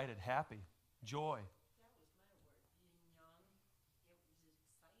excited. Excited, happy, joy. That was my word. Being young, it was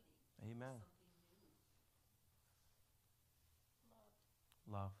exciting. Amen. Something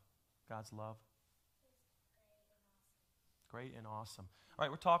new. Love. God's love. Great and awesome. All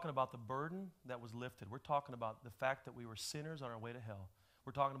right, we're talking about the burden that was lifted. We're talking about the fact that we were sinners on our way to hell.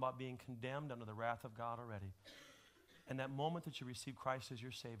 We're talking about being condemned under the wrath of God already. And that moment that you received Christ as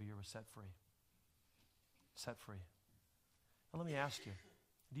your Savior, you were set free. Set free. Now let me ask you,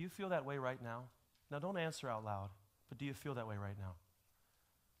 do you feel that way right now? Now don't answer out loud, but do you feel that way right now?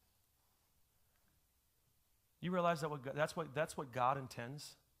 You realize that that's what God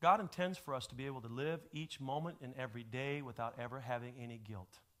intends? God intends for us to be able to live each moment and every day without ever having any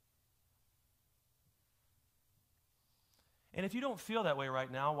guilt. And if you don't feel that way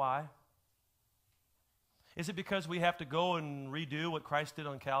right now, why? Is it because we have to go and redo what Christ did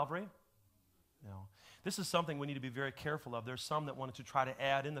on Calvary? No. This is something we need to be very careful of. There's some that wanted to try to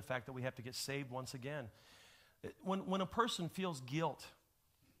add in the fact that we have to get saved once again. When a person feels guilt,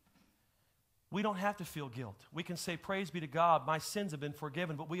 we don't have to feel guilt. We can say, praise be to God, my sins have been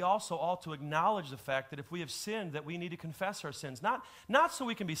forgiven. But we also ought to acknowledge the fact that if we have sinned, that we need to confess our sins. Not so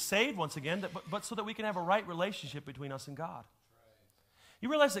we can be saved once again, but so that we can have a right relationship between us and God. You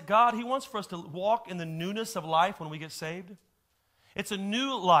realize that God, He wants for us to walk in the newness of life when we get saved? It's a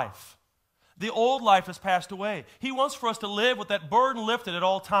new life. The old life has passed away. He wants for us to live with that burden lifted at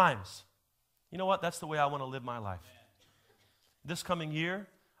all times. You know what? That's the way I want to live my life. This coming year,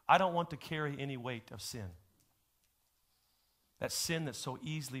 I don't want to carry any weight of sin. That sin that so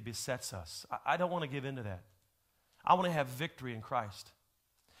easily besets us. I don't want to give in to that. I want to have victory in Christ.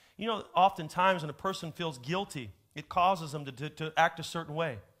 You know, oftentimes when a person feels guilty, it causes them to act a certain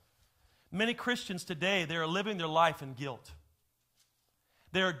way. Many Christians today, they are living their life in guilt.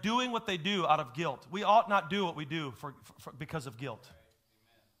 They are doing what they do out of guilt. We ought not do what we do because of guilt.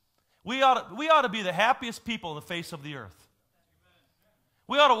 We ought to be the happiest people on the face of the earth.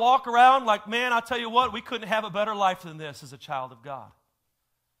 We ought to walk around like, man, I'll tell you what, we couldn't have a better life than this as a child of God.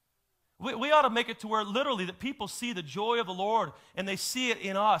 We ought to make it to where literally that people see the joy of the Lord and they see it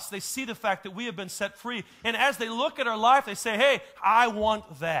in us. They see the fact that we have been set free. And as they look at our life, they say, hey, I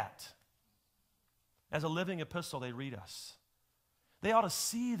want that. As a living epistle, they read us. They ought to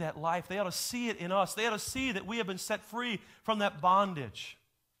see that life. They ought to see it in us. They ought to see that we have been set free from that bondage.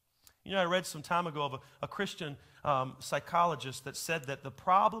 You know, I read some time ago of a Christian psychologist that said that the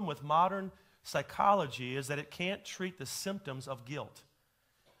problem with modern psychology is that it can't treat the symptoms of guilt.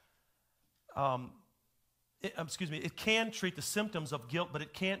 It can treat the symptoms of guilt, but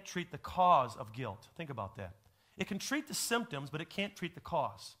it can't treat the cause of guilt. Think about that. It can treat the symptoms, but it can't treat the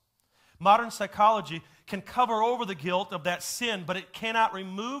cause. Modern psychology can cover over the guilt of that sin, but it cannot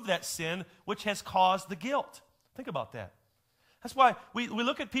remove that sin which has caused the guilt. Think about that. That's why we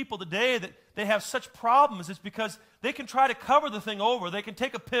look at people today that they have such problems. It's because they can try to cover the thing over. They can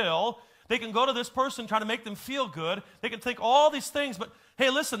take a pill. They can go to this person trying to make them feel good. They can think all these things, but hey,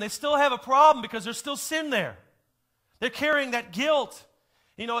 listen, they still have a problem because there's still sin there. They're carrying that guilt.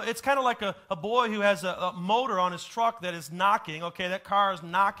 You know, it's kind of like a boy who has a motor on his truck that is knocking. Okay, that car is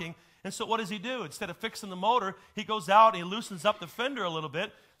knocking. And so what does he do? Instead of fixing the motor, he goes out and he loosens up the fender a little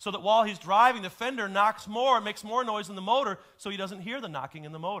bit so that while he's driving, the fender knocks more, makes more noise in the motor so he doesn't hear the knocking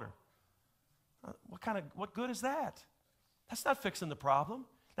in the motor. What good is that? That's not fixing the problem.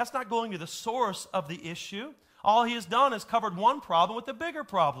 That's not going to the source of the issue. All he has done is covered one problem with a bigger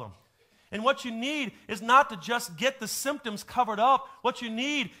problem. And what you need is not to just get the symptoms covered up. What you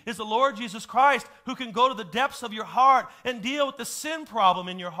need is the Lord Jesus Christ who can go to the depths of your heart and deal with the sin problem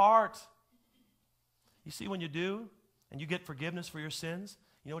in your heart. You see, when you do and you get forgiveness for your sins,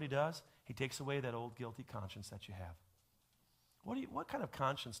 you know what He does? He takes away that old guilty conscience that you have. What kind of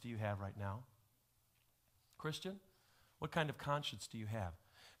conscience do you have right now? Christian, what kind of conscience do you have?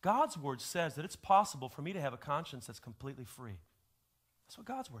 God's Word says that it's possible for me to have a conscience that's completely free. That's what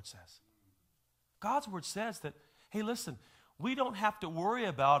God's Word says. God's Word says that, hey, listen, we don't have to worry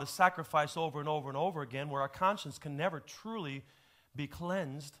about a sacrifice over and over and over again where our conscience can never truly be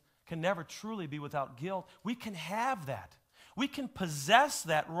cleansed, can never truly be without guilt. We can have that. We can possess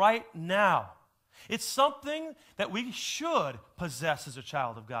that right now. It's something that we should possess as a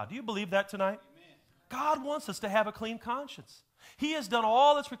child of God. Do you believe that tonight? Amen. God wants us to have a clean conscience. He has done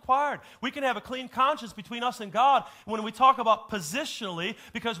all that's required. We can have a clean conscience between us and God when we talk about positionally,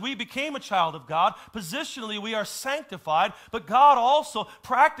 because we became a child of God. Positionally, we are sanctified, but God also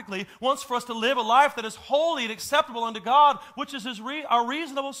practically wants for us to live a life that is holy and acceptable unto God, which is our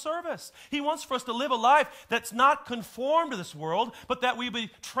reasonable service. He wants for us to live a life that's not conformed to this world, but that we be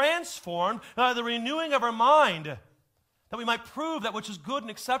transformed by the renewing of our mind, that we might prove that which is good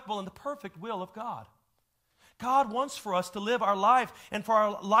and acceptable in the perfect will of God. God wants for us to live our life and for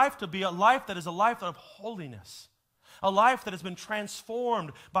our life to be a life that is a life of holiness, A life that has been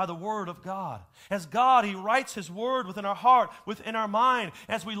transformed by the Word of God. As God, He writes His Word within our heart, within our mind.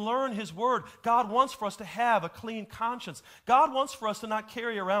 As we learn His Word, God wants for us to have a clean conscience. God wants for us to not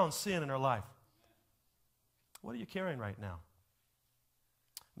carry around sin in our life. What are you carrying right now?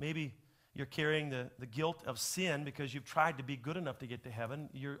 Maybe you're carrying the guilt of sin because you've tried to be good enough to get to heaven.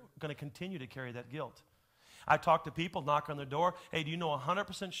 You're going to continue to carry that guilt. I talk to people, knock on their door, hey, do you know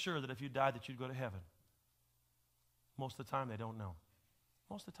 100% sure that if you died that you'd go to heaven? Most of the time they don't know.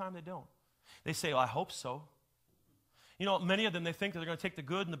 Most of the time they don't. They say, well, I hope so. You know, many of them, they think that they're going to take the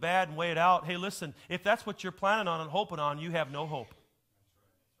good and the bad and weigh it out. Hey, listen, if that's what you're planning on and hoping on, you have no hope.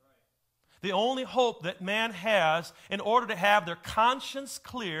 The only hope that man has in order to have their conscience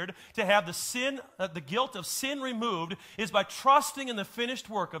cleared, to have the guilt of sin removed, is by trusting in the finished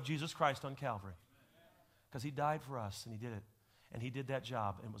work of Jesus Christ on Calvary. Because He died for us, and He did it. And He did that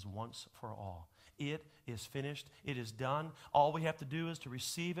job, and it was once for all. It is finished. It is done. All we have to do is to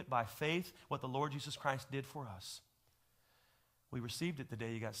receive it by faith, what the Lord Jesus Christ did for us. We received it the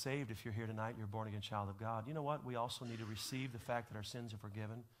day you got saved. If you're here tonight, you're a born-again child of God. You know what? We also need to receive the fact that our sins are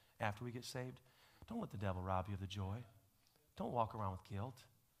forgiven after we get saved. Don't let the devil rob you of the joy. Don't walk around with guilt.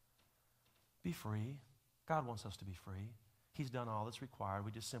 Be free. God wants us to be free. He's done all that's required.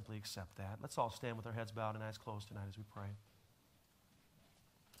 We just simply accept that. Let's all stand with our heads bowed and eyes closed tonight as we pray.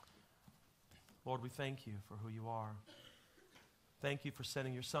 Lord, we thank You for who You are. Thank You for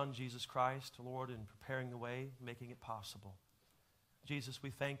sending Your Son, Jesus Christ, Lord, and preparing the way, making it possible. Jesus, we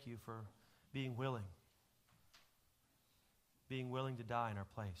thank You for being willing to die in our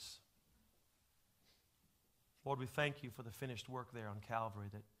place. Lord, we thank You for the finished work there on Calvary,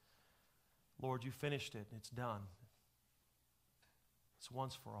 that, Lord, You finished it and it's done. It's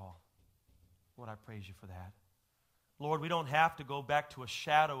once for all. Lord, I praise You for that. Lord, we don't have to go back to a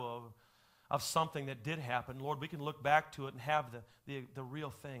shadow of something that did happen. Lord, we can look back to it and have the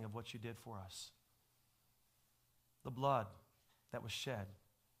real thing of what You did for us. The blood that was shed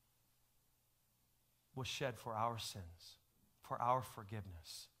for our sins, for our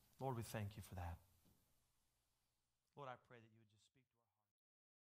forgiveness. Lord, we thank You for that. Lord, I pray that You